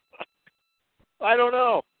 I don't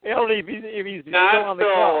know. I don't know if he's still on the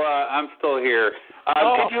call. I'm still here.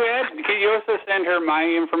 Could you also send her my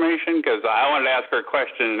information? Because I wanted to ask her a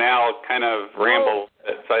question, and Al kind of rambled,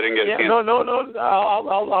 so I didn't get a chance.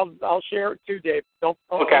 No. I'll share it too, Dave. Don't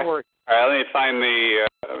worry. All right, let me find the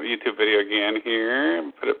YouTube video again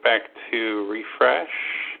here. Put it back to refresh.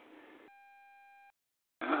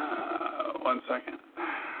 1 second.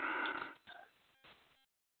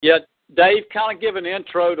 Yeah, Dave, kind of give an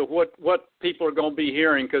intro to what people are going to be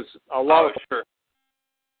hearing, because a lot of...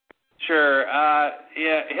 Sure.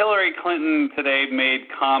 Hillary Clinton today made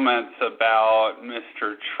comments about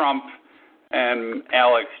Mr. Trump and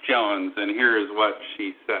Alex Jones, and here's what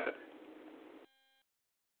she said.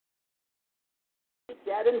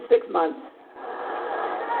 Dead in 6 months.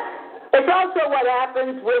 It's also what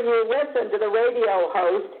happens when you listen to the radio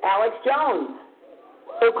host, Alex Jones.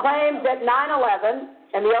 who claimed that 9/11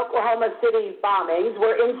 and the Oklahoma City bombings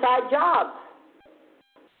were inside jobs.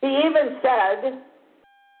 He even said,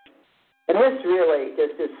 and this really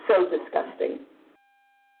just is so disgusting,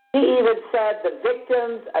 he even said the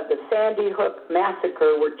victims of the Sandy Hook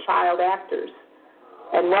massacre were child actors,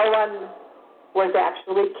 and no one was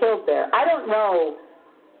actually killed there. I don't know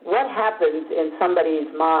what happens in somebody's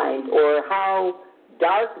mind or how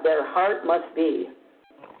dark their heart must be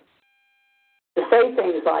to say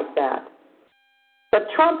things like that. But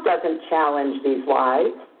Trump doesn't challenge these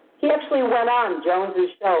lies. He actually went on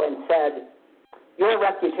Jones's show and said, "Your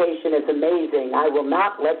reputation is amazing. I will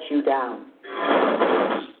not let you down."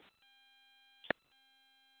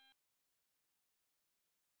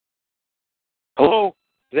 Hello?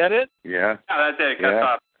 Is that it? Yeah. No, that's it. It cuts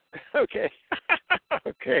off. Okay.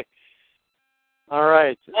 Okay. All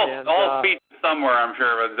right. I'll speak somewhere, I'm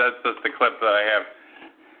sure, but that's just the clip that I have.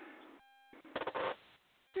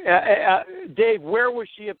 Dave, where was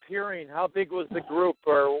she appearing? How big was the group,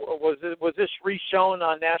 or was this reshown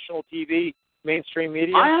on national TV, mainstream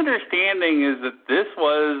media? My understanding is that this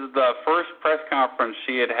was the first press conference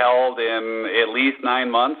she had held in at least 9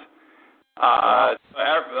 months.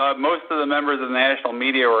 Most of the members of the national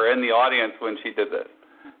media were in the audience when she did this.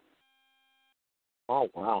 Oh,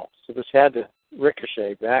 wow. So this had to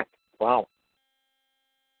ricochet back. Wow.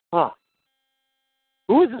 Huh.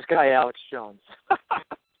 Who is this guy, Alex Jones?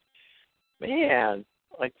 Man,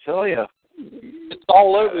 I tell you. It's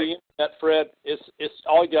all over the internet, Fred. It's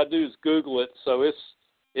all you got to do is Google it. So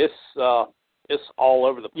it's all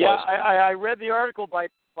over the place. Yeah, I read the article by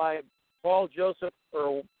Joseph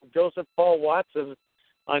Paul Watson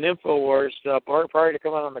on InfoWars prior to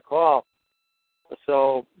coming on the call.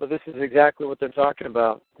 So, but this is exactly what they're talking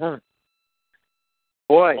about.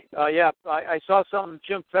 Boy, yeah, I saw something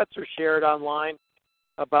Jim Fetzer shared online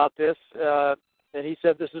about this, and he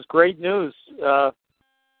said this is great news.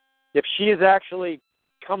 If she is actually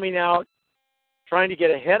coming out trying to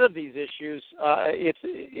get ahead of these issues,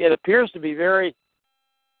 it appears to be very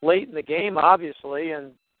late in the game, obviously,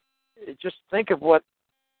 and just think of what,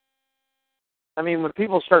 I mean, when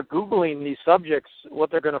people start Googling these subjects, what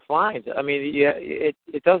they're going to find. I mean,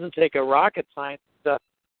 it doesn't take a rocket scientist to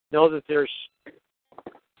know that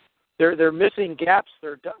they're missing gaps,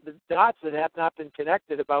 they're dots that have not been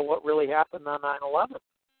connected about what really happened on 9/11.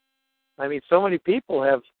 I mean, so many people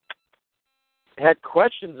have had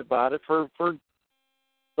questions about it for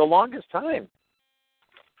the longest time.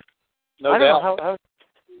 No doubt. Don't know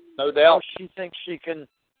No doubt. how she thinks she can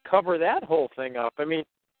cover that whole thing up. I mean,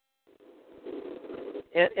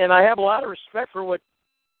 and I have a lot of respect for what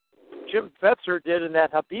Jim Fetzer did and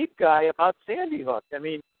that Habib guy about Sandy Hook. I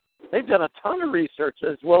mean, they've done a ton of research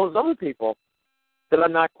as well as other people that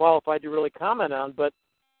I'm not qualified to really comment on, but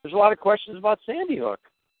there's a lot of questions about Sandy Hook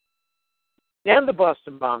and the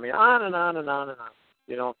Boston bombing, on and on and on and on,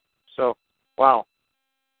 you know. So, wow.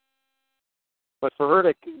 But for her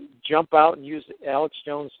to jump out and use Alex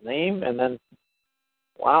Jones' name and then,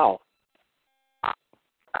 wow.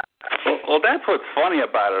 Well, that's what's funny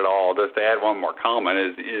about it all, just to add one more comment,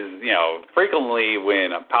 is you know, frequently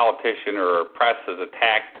when a politician or a press is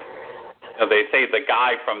attacked, you know, they say the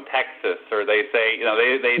guy from Texas, or they say, you know,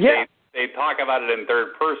 they talk about it in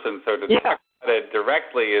third person, so to talk about it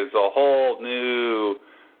directly is a whole new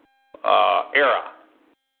era.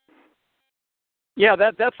 Yeah,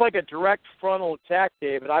 that's like a direct frontal attack,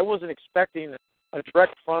 David. I wasn't expecting a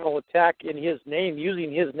direct frontal attack in his name,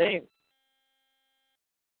 using his name.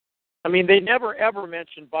 I mean, they never, ever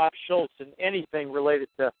mentioned Bob Schultz in anything related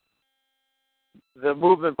to the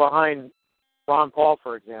movement behind Ron Paul,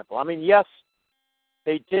 for example. I mean, yes,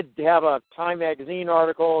 they did have a Time magazine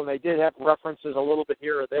article, and they did have references a little bit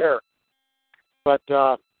here or there. But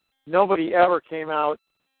nobody ever came out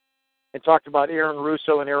and talked about Aaron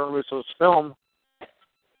Russo and Aaron Russo's film.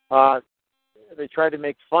 They tried to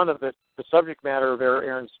make fun of the subject matter of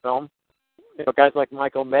Aaron's film. You know, guys like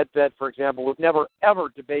Michael Medved, for example, would never, ever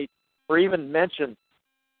debate or even mention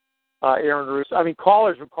Aaron Russo. I mean,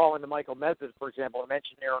 callers would call into Michael Medved, for example, and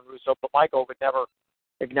mention Aaron Russo, but Michael would never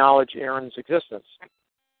acknowledge Aaron's existence.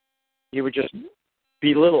 He would just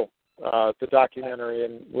belittle the documentary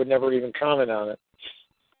and would never even comment on it.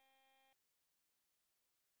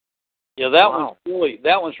 Yeah, that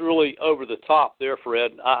one's really over the top there,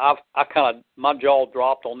 Fred. I kind of, my jaw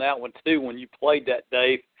dropped on that one too when you played that,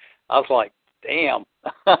 Dave. I was like, damn.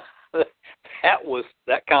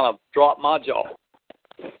 That kind of dropped my jaw.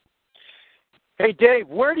 Hey, Dave,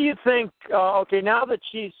 where do you think, okay, now that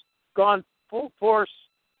she's gone full force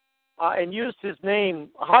and used his name,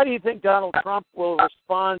 how do you think Donald Trump will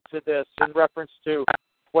respond to this in reference to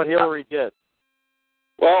what Hillary did?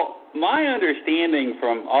 Well, my understanding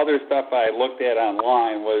from other stuff I looked at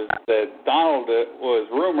online was that Donald was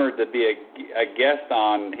rumored to be a guest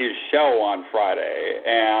on his show on Friday,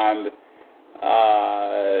 and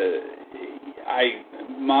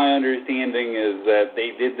my understanding is that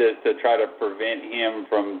they did this to try to prevent him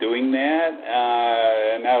from doing that,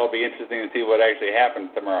 and that'll be interesting to see what actually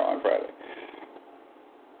happens tomorrow on Friday.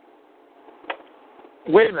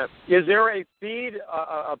 Wait a minute. Is there a feed,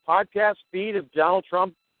 a podcast feed of Donald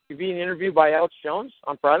Trump being interviewed by Alex Jones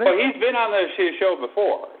on Friday? Well, he's been on his show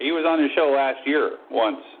before. He was on his show last year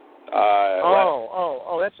once.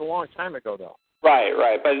 That's a long time ago, though. Right.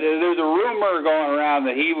 But there's a rumor going around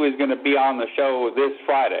that he was going to be on the show this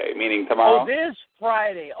Friday, meaning tomorrow. Oh, this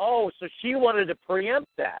Friday. Oh, so she wanted to preempt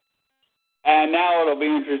that. And now it'll be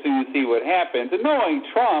interesting to see what happens. And knowing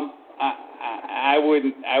Trump, I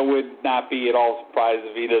would not be at all surprised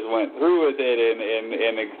if he just went through with it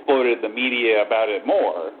and exploded the media about it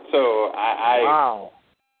more. So wow.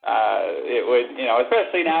 It would,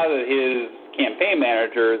 especially now that his campaign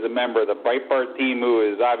manager is a member of the Breitbart team, who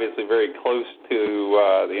is obviously very close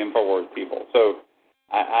to the InfoWars people. So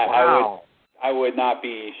I would not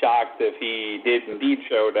be shocked if he did indeed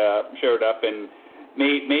showed up and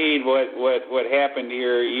made what happened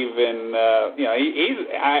here even.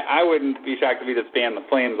 I wouldn't be shocked if he just fanned the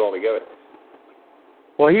flames altogether.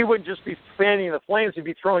 Well, he wouldn't just be fanning the flames; he'd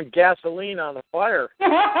be throwing gasoline on the fire.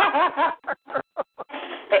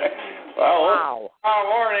 Well, wow. Tomorrow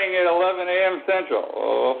morning at 11 a.m. Central.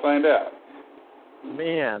 We'll find out.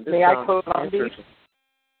 Man, may I quote on these?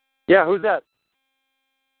 Yeah, who's that?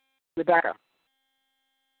 Rebecca.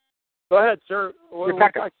 Go ahead, sir. What would you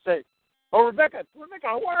like to say? Oh, Rebecca,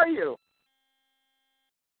 how are you?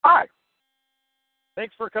 Hi.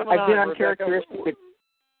 Thanks for coming on. I've been uncharacteristic.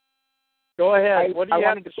 Go ahead. What do you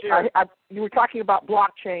have to share? You were talking about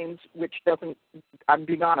blockchains, which doesn't, I'm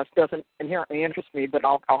being honest, doesn't inherently interest me, but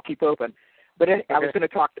I'll keep open. But I was going to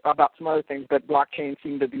talk about some other things, but blockchain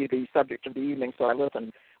seemed to be the subject of the evening, so I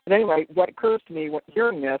listened. But anyway, what occurs to me when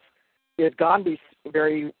hearing this is Gandhi's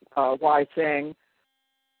very wise saying,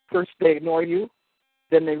 first they ignore you,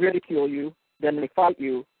 then they ridicule you, then they fight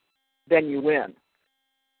you, then you win.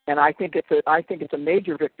 And I think it's a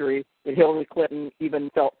major victory that Hillary Clinton even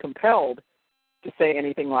felt compelled to say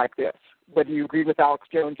anything like this. Whether you agree with Alex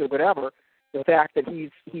Jones or whatever, the fact that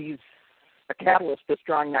he's a catalyst that's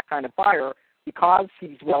drawing that kind of fire because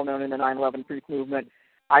he's well known in the 9/11 truth movement,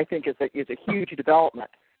 I think is a huge development.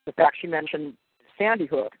 The fact she mentioned Sandy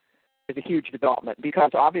Hook is a huge development because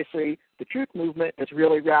obviously the truth movement is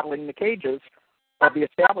really rattling the cages of the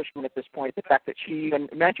establishment at this point. The fact that she even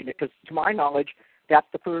mentioned it, because to my knowledge, that's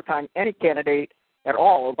the first time any candidate at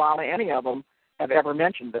all, Obama, any of them, have ever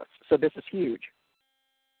mentioned this. So this is huge.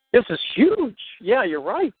 This is huge. Yeah, you're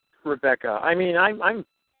right, Rebecca. I mean, I'm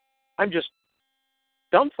just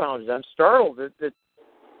dumbfounded. I'm startled that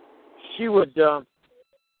she would.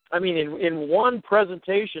 In one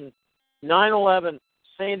presentation, 9/11,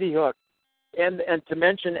 Sandy Hook, and to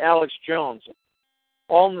mention Alex Jones,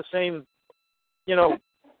 all in the same,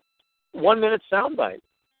 1 minute soundbite.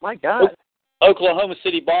 My God. Oklahoma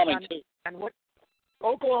City bombing too. And what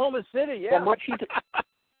Oklahoma City, yeah. And what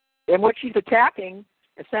she's attacking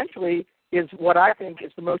essentially is what I think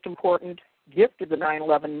is the most important gift of the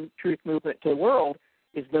 9/11 truth movement to the world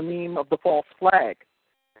is the meme of the false flag.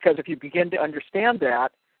 Because if you begin to understand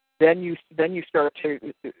that, then you start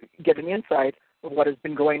to get an insight of what has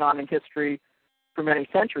been going on in history for many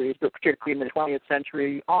centuries, but particularly in the 20th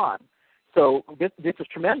century on. So this is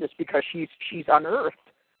tremendous because she's unearthed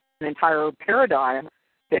an entire paradigm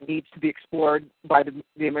that needs to be explored by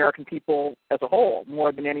the American people as a whole,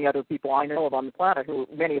 more than any other people I know of on the planet,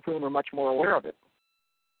 many of whom are much more aware of it.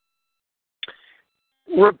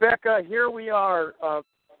 Rebecca, here we are.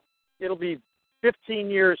 It'll be 15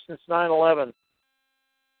 years since 9/11.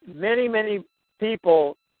 Many, many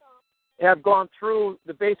people have gone through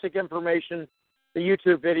the basic information, the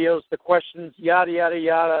YouTube videos, the questions, yada, yada,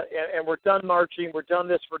 yada, and we're done marching, we're done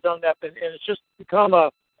this, we're done that, and it's just become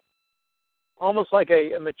almost like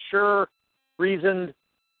a mature, reasoned,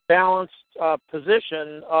 balanced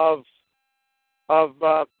position of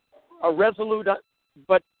a resolute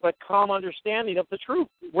but calm understanding of the truth.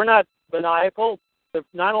 We're not maniacal. The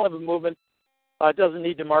 9/11 movement doesn't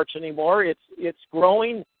need to march anymore. It's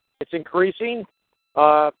growing, it's increasing,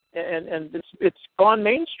 and it's gone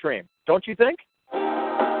mainstream. Don't you think?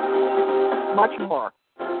 Much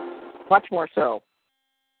more so.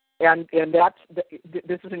 And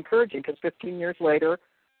this is encouraging because 15 years later,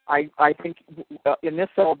 I think in this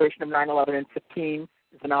celebration of 9/11 and 15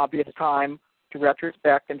 is an obvious time to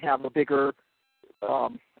retrospect and have a bigger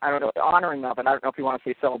I don't know, honoring of it. I don't know if you want to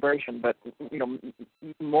say celebration, but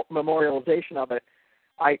memorialization of it.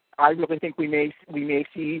 I really think we may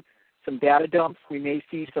see some data dumps. We may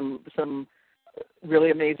see some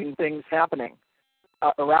really amazing things happening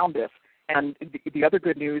around this. And the other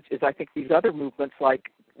good news is I think these other movements like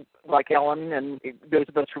Ellen and those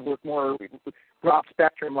of us who work more broad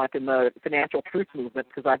spectrum, like in the financial truth movement,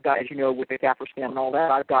 because I've got, as you know, with the Afghanistan and all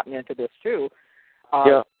that, I've gotten into this too.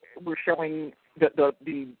 We're showing the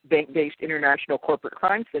bank-based international corporate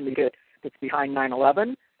crime syndicate that's behind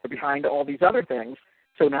 9/11 or behind all these other things.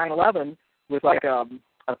 So 9/11 was like a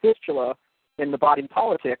fistula in the body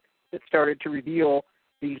politic that started to reveal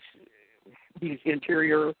these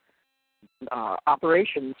interior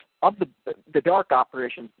operations of the dark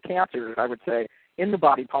operations, cancers, I would say, in the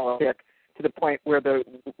body politic, to the point where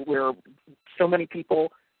so many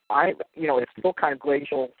people, it's still kind of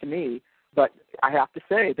glacial to me, but I have to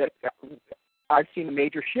say that I've seen a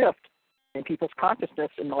major shift in people's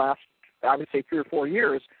consciousness in the last, I would say, 3 or 4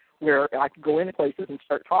 years, where I can go into places and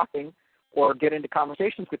start talking or get into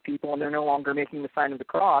conversations with people, and they're no longer making the sign of the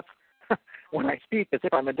cross when I speak, as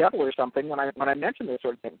if I'm a devil or something. When I mention this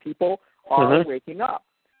sort of thing, people are waking up.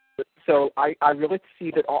 So I really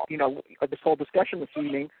see that this whole discussion this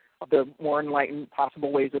evening of the more enlightened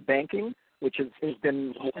possible ways of banking, which has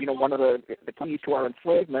been one of the keys to our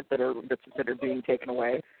enslavement that are being taken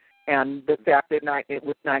away, and the fact that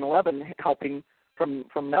with 9/11 helping from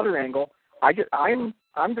another angle,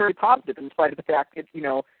 I'm very positive in spite of the fact that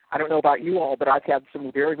I don't know about you all, but I've had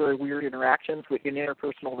some very, very weird interactions in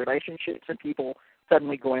interpersonal relationships, and people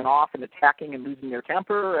suddenly going off and attacking and losing their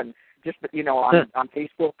temper, and just on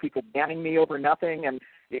Facebook, people banning me over nothing, and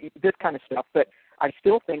this kind of stuff. But I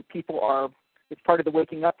still think it's part of the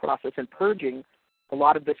waking up process and purging a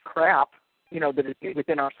lot of this crap, that is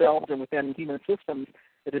within ourselves and within human systems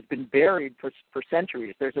that has been buried for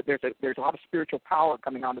centuries. There's a lot of spiritual power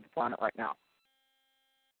coming onto the planet right now.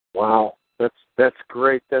 Wow, that's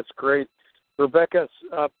great. That's great, Rebecca.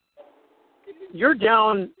 You're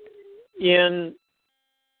down in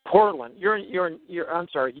Portland. I'm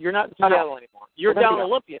sorry. You're not in Seattle anymore. You're down in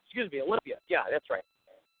Olympia. Excuse me, Olympia. Yeah, that's right.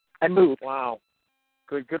 I moved. Wow.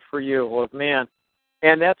 Good for you. Well, man.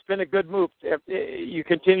 And that's been a good move. You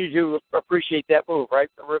continue to appreciate that move, right,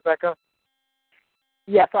 Rebecca?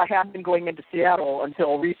 Yes, I have been going into Seattle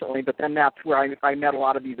until recently, but then that's where I met a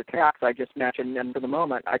lot of these attacks I just mentioned. And for the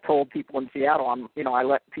moment, I told people in Seattle, I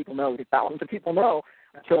let people know, thousands of people know,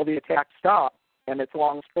 until the attacks stop. And it's a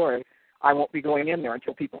long story. I won't be going in there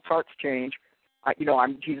until people's hearts change.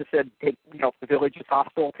 Jesus said, take, if the village is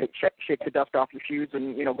hostile, shake the dust off your shoes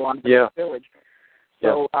and, go on to the village.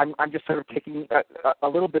 So I'm just sort of taking a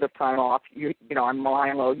little bit of time off. I'm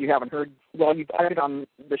lying low. You haven't heard. Well, I've been on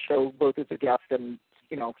the show both as a guest and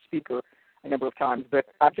speaker a number of times, but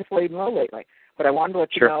I've just laid low lately. But I wanted to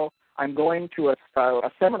let you know I'm going to a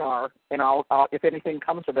seminar, and I'll if anything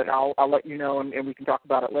comes of it, I'll let you know, and we can talk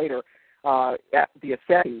about it later at the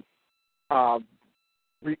Assetti,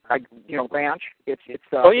 ranch. It's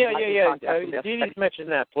Dee Dee's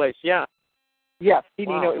mentioned that place. Yeah. Yes, Dee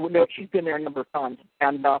Dee, she's been there a number of times,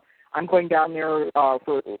 and I'm going down there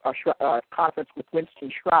for a conference with Winston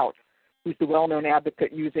Shrout, who's the well-known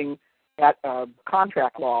advocate using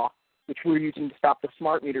contract law, which we're using to stop the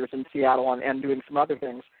smart meters in Seattle and doing some other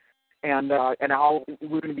things. And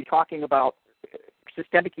we're going to be talking about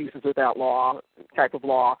systemic uses of that type of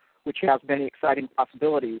law, which has many exciting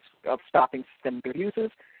possibilities of stopping systemic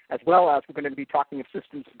abuses, as well as we're going to be talking of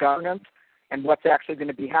systems of governance and what's actually going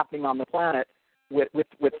to be happening on the planet with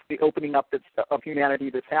the opening up of humanity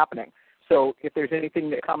that's happening. So if there's anything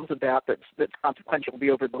that comes of that's consequential, will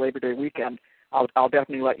be over the Labor Day weekend, I'll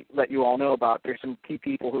definitely let you all know about. There's some key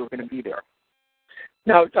people who are going to be there.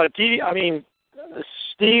 Now,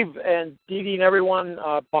 Steve and Dee Dee and everyone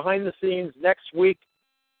behind the scenes next week,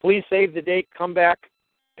 please save the date, come back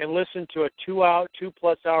and listen to a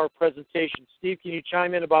 2+ hour presentation. Steve, can you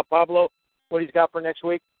chime in about Pablo, what he's got for next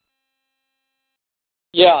week?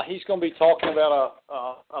 Yeah, he's going to be talking about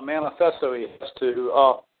a manifesto he has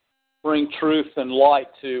to bring truth and light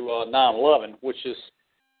to 9/11, which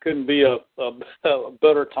couldn't be a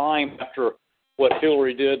better time after what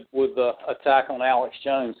Hillary did with the attack on Alex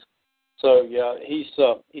Jones. So yeah, he's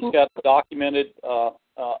got documented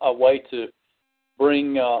a way to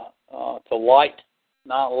bring to light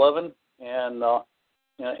 9/11 and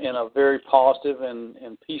in a very positive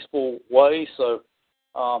and peaceful way. So.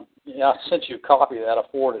 I sent you a copy of that. I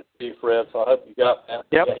forwarded it to you, Fred, so I hope you got that.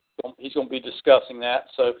 Yep. He's going to be discussing that.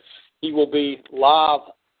 So he will be live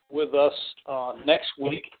with us next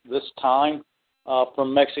week, this time,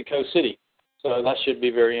 from Mexico City. So that should be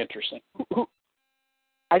very interesting.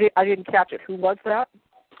 I didn't catch it. Who was that?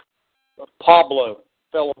 Pablo, a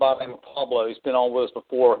fellow by the name of Pablo. He's been on with us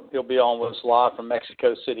before. He'll be on with us live from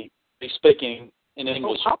Mexico City. He's speaking in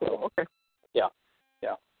English. Oh, Pablo. Okay. Yeah.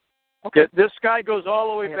 Okay. This guy goes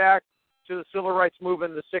all the way back to the civil rights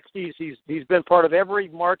movement in the 60s. He's been part of every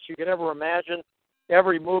march you could ever imagine,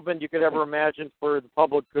 every movement you could ever imagine for the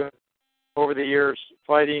public good over the years,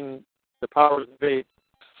 fighting the powers that be.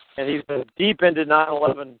 And he's been deep into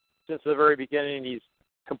 9/11 since the very beginning. He's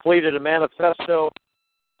completed a manifesto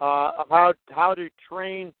of how to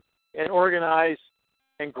train and organize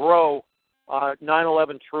and grow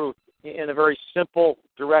 9/11 truth in a very simple,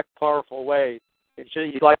 direct, powerful way.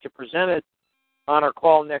 He'd like to present it on our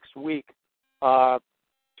call next week to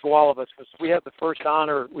all of us, because we have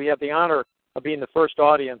the honor of being the first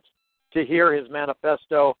audience to hear his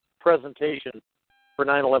manifesto presentation for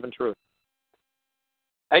 9/11 Truth.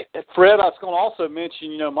 Hey, Fred, I was going to also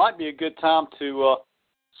mention, might be a good time to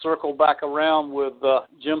circle back around with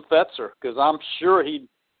Jim Fetzer, because I'm sure he'd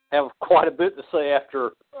have quite a bit to say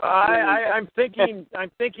after. I'm thinking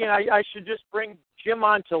I should just bring Jim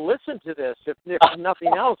on to listen to this, if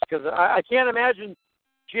nothing else, because I can't imagine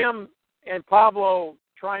Jim and Pablo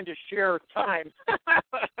trying to share time.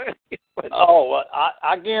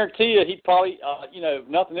 I guarantee you, he'd probably, if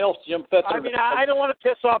nothing else, Jim Fetzer. I mean, I don't want to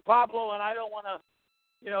piss off Pablo, and I don't want to,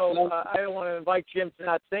 I don't want to invite Jim to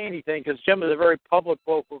not say anything, because Jim is a very public,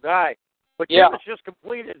 vocal guy. But Jim has just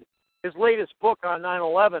completed his latest book on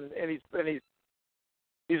 9/11, and he's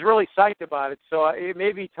really psyched about it. So it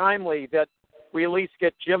may be timely that we at least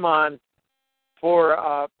get Jim on for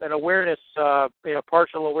an awareness,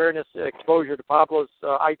 partial awareness exposure to Pablo's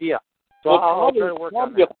idea. So I'll try to work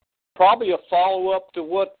on that. Probably a follow-up to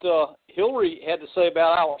what Hillary had to say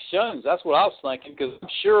about Alex Jones. That's what I was thinking, because I'm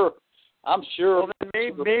sure. Well,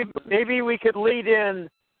 then maybe we could lead in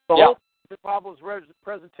the whole Pablo's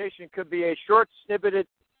presentation could be a short, snibbeted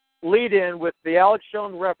lead-in with the Alex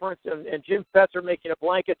Jones reference and Jim Fetzer making a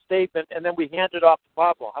blanket statement, and then we hand it off to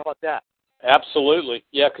Pablo. How about that? Absolutely.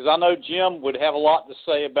 Yeah, because I know Jim would have a lot to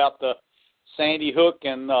say about the Sandy Hook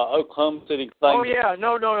and Oklahoma City thing. Oh, yeah.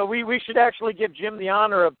 No. We should actually give Jim the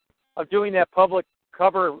honor of doing that public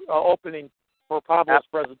cover opening for Pablo's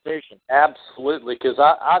presentation. Absolutely, because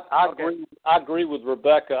I agree with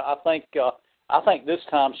Rebecca. I think this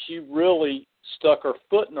time she really stuck her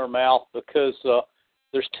foot in her mouth, because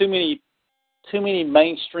there's too many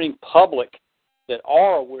mainstream public that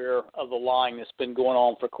are aware of the lying that's been going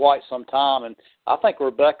on for quite some time, and I think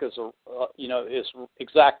Rebecca's is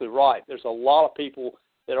exactly right. There's a lot of people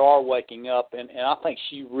that are waking up, and I think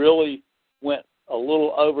she really went a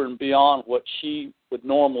little over and beyond what she would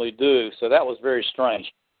normally do. So that was very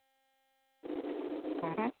strange.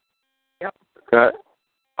 Mm-hmm. Yep.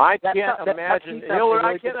 I can't imagine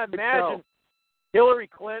Hillary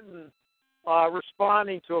Clinton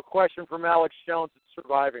responding to a question from Alex Jones and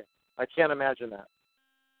surviving. I can't imagine that.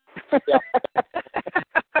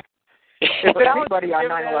 If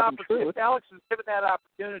Alex was given that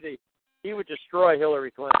opportunity, he would destroy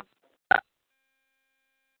Hillary Clinton.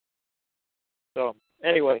 So,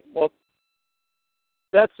 anyway, well,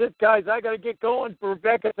 that's it, guys. I got to get going.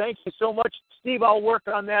 Rebecca, thank you so much. Steve, I'll work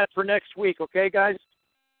on that for next week, okay, guys?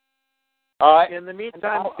 All right. In the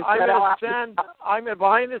meantime, I'm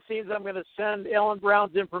behind the scenes. I'm going to send Ellen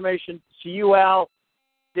Brown's information to you, Al.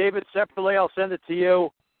 David, separately, I'll send it to you.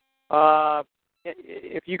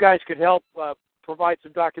 If you guys could help provide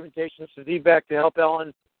some documentation, some feedback to help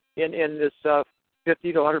Ellen in this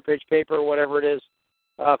 50 to 100-page paper or whatever it is,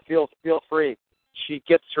 feel free. She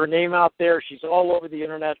gets her name out there. She's all over the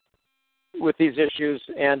Internet with these issues,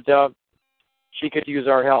 and she could use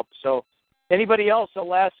our help. So anybody else, a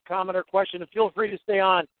last comment or question, feel free to stay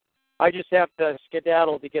on. I just have to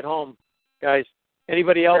skedaddle to get home, guys.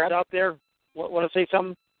 Anybody else out there want to say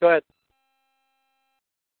something? Go ahead.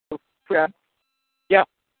 Fred? Yeah.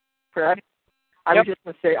 Fred? I was just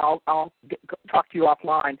going to say I'll talk to you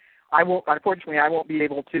offline. Unfortunately, I won't be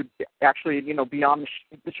able to actually, be on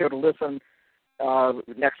the show to listen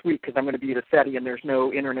next week, because I'm going to be at a SETI and there's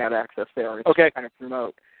no Internet access there. It's kind of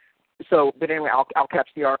remote. So, but anyway, I'll catch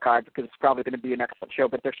the archive, because it's probably going to be an excellent show.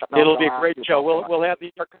 But there's something else. It'll be a great show. We'll have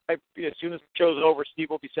the archive as soon as the show's over. Steve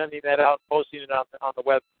will be sending that out, posting it on the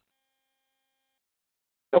web.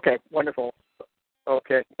 Okay, wonderful.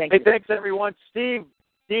 Okay. Thank you. Thanks, everyone. Steve,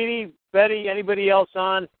 Dee Dee, Betty, anybody else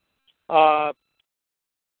on?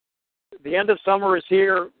 The end of summer is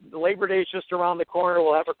here. The Labor Day is just around the corner.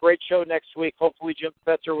 We'll have a great show next week. Hopefully Jim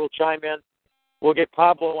Fetzer will chime in. We'll get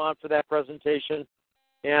Pablo on for that presentation.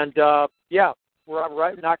 And, we're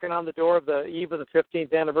right knocking on the door of the eve of the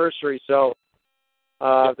 15th anniversary. So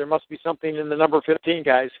There must be something in the number 15,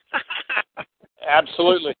 guys.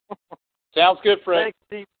 Absolutely. Sounds good, Fred. Thanks,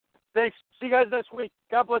 Steve. Thanks. See you guys next week.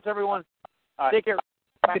 God bless everyone. Right. Take care.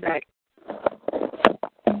 Good night.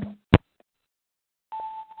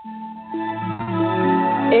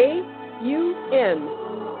 AUN,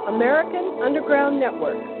 American Underground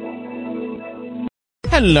Network.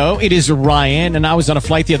 Hello, it is Ryan, and I was on a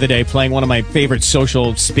flight the other day playing one of my favorite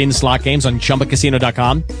social spin slot games on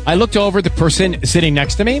ChumbaCasino.com. I looked over at the person sitting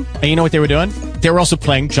next to me, and you know what they were doing? They were also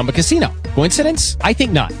playing Chumba Casino. Coincidence? I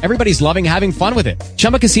think not. Everybody's loving having fun with it.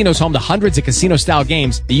 Chumba Casino is home to hundreds of casino-style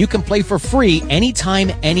games that you can play for free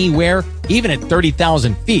anytime, anywhere, even at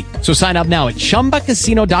 30,000 feet. So sign up now at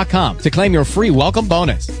ChumbaCasino.com to claim your free welcome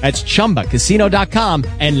bonus. That's ChumbaCasino.com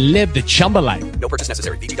and live the Chumba life. No purchase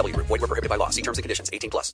necessary. VGW. Void where prohibited by law. See terms and conditions. 18+.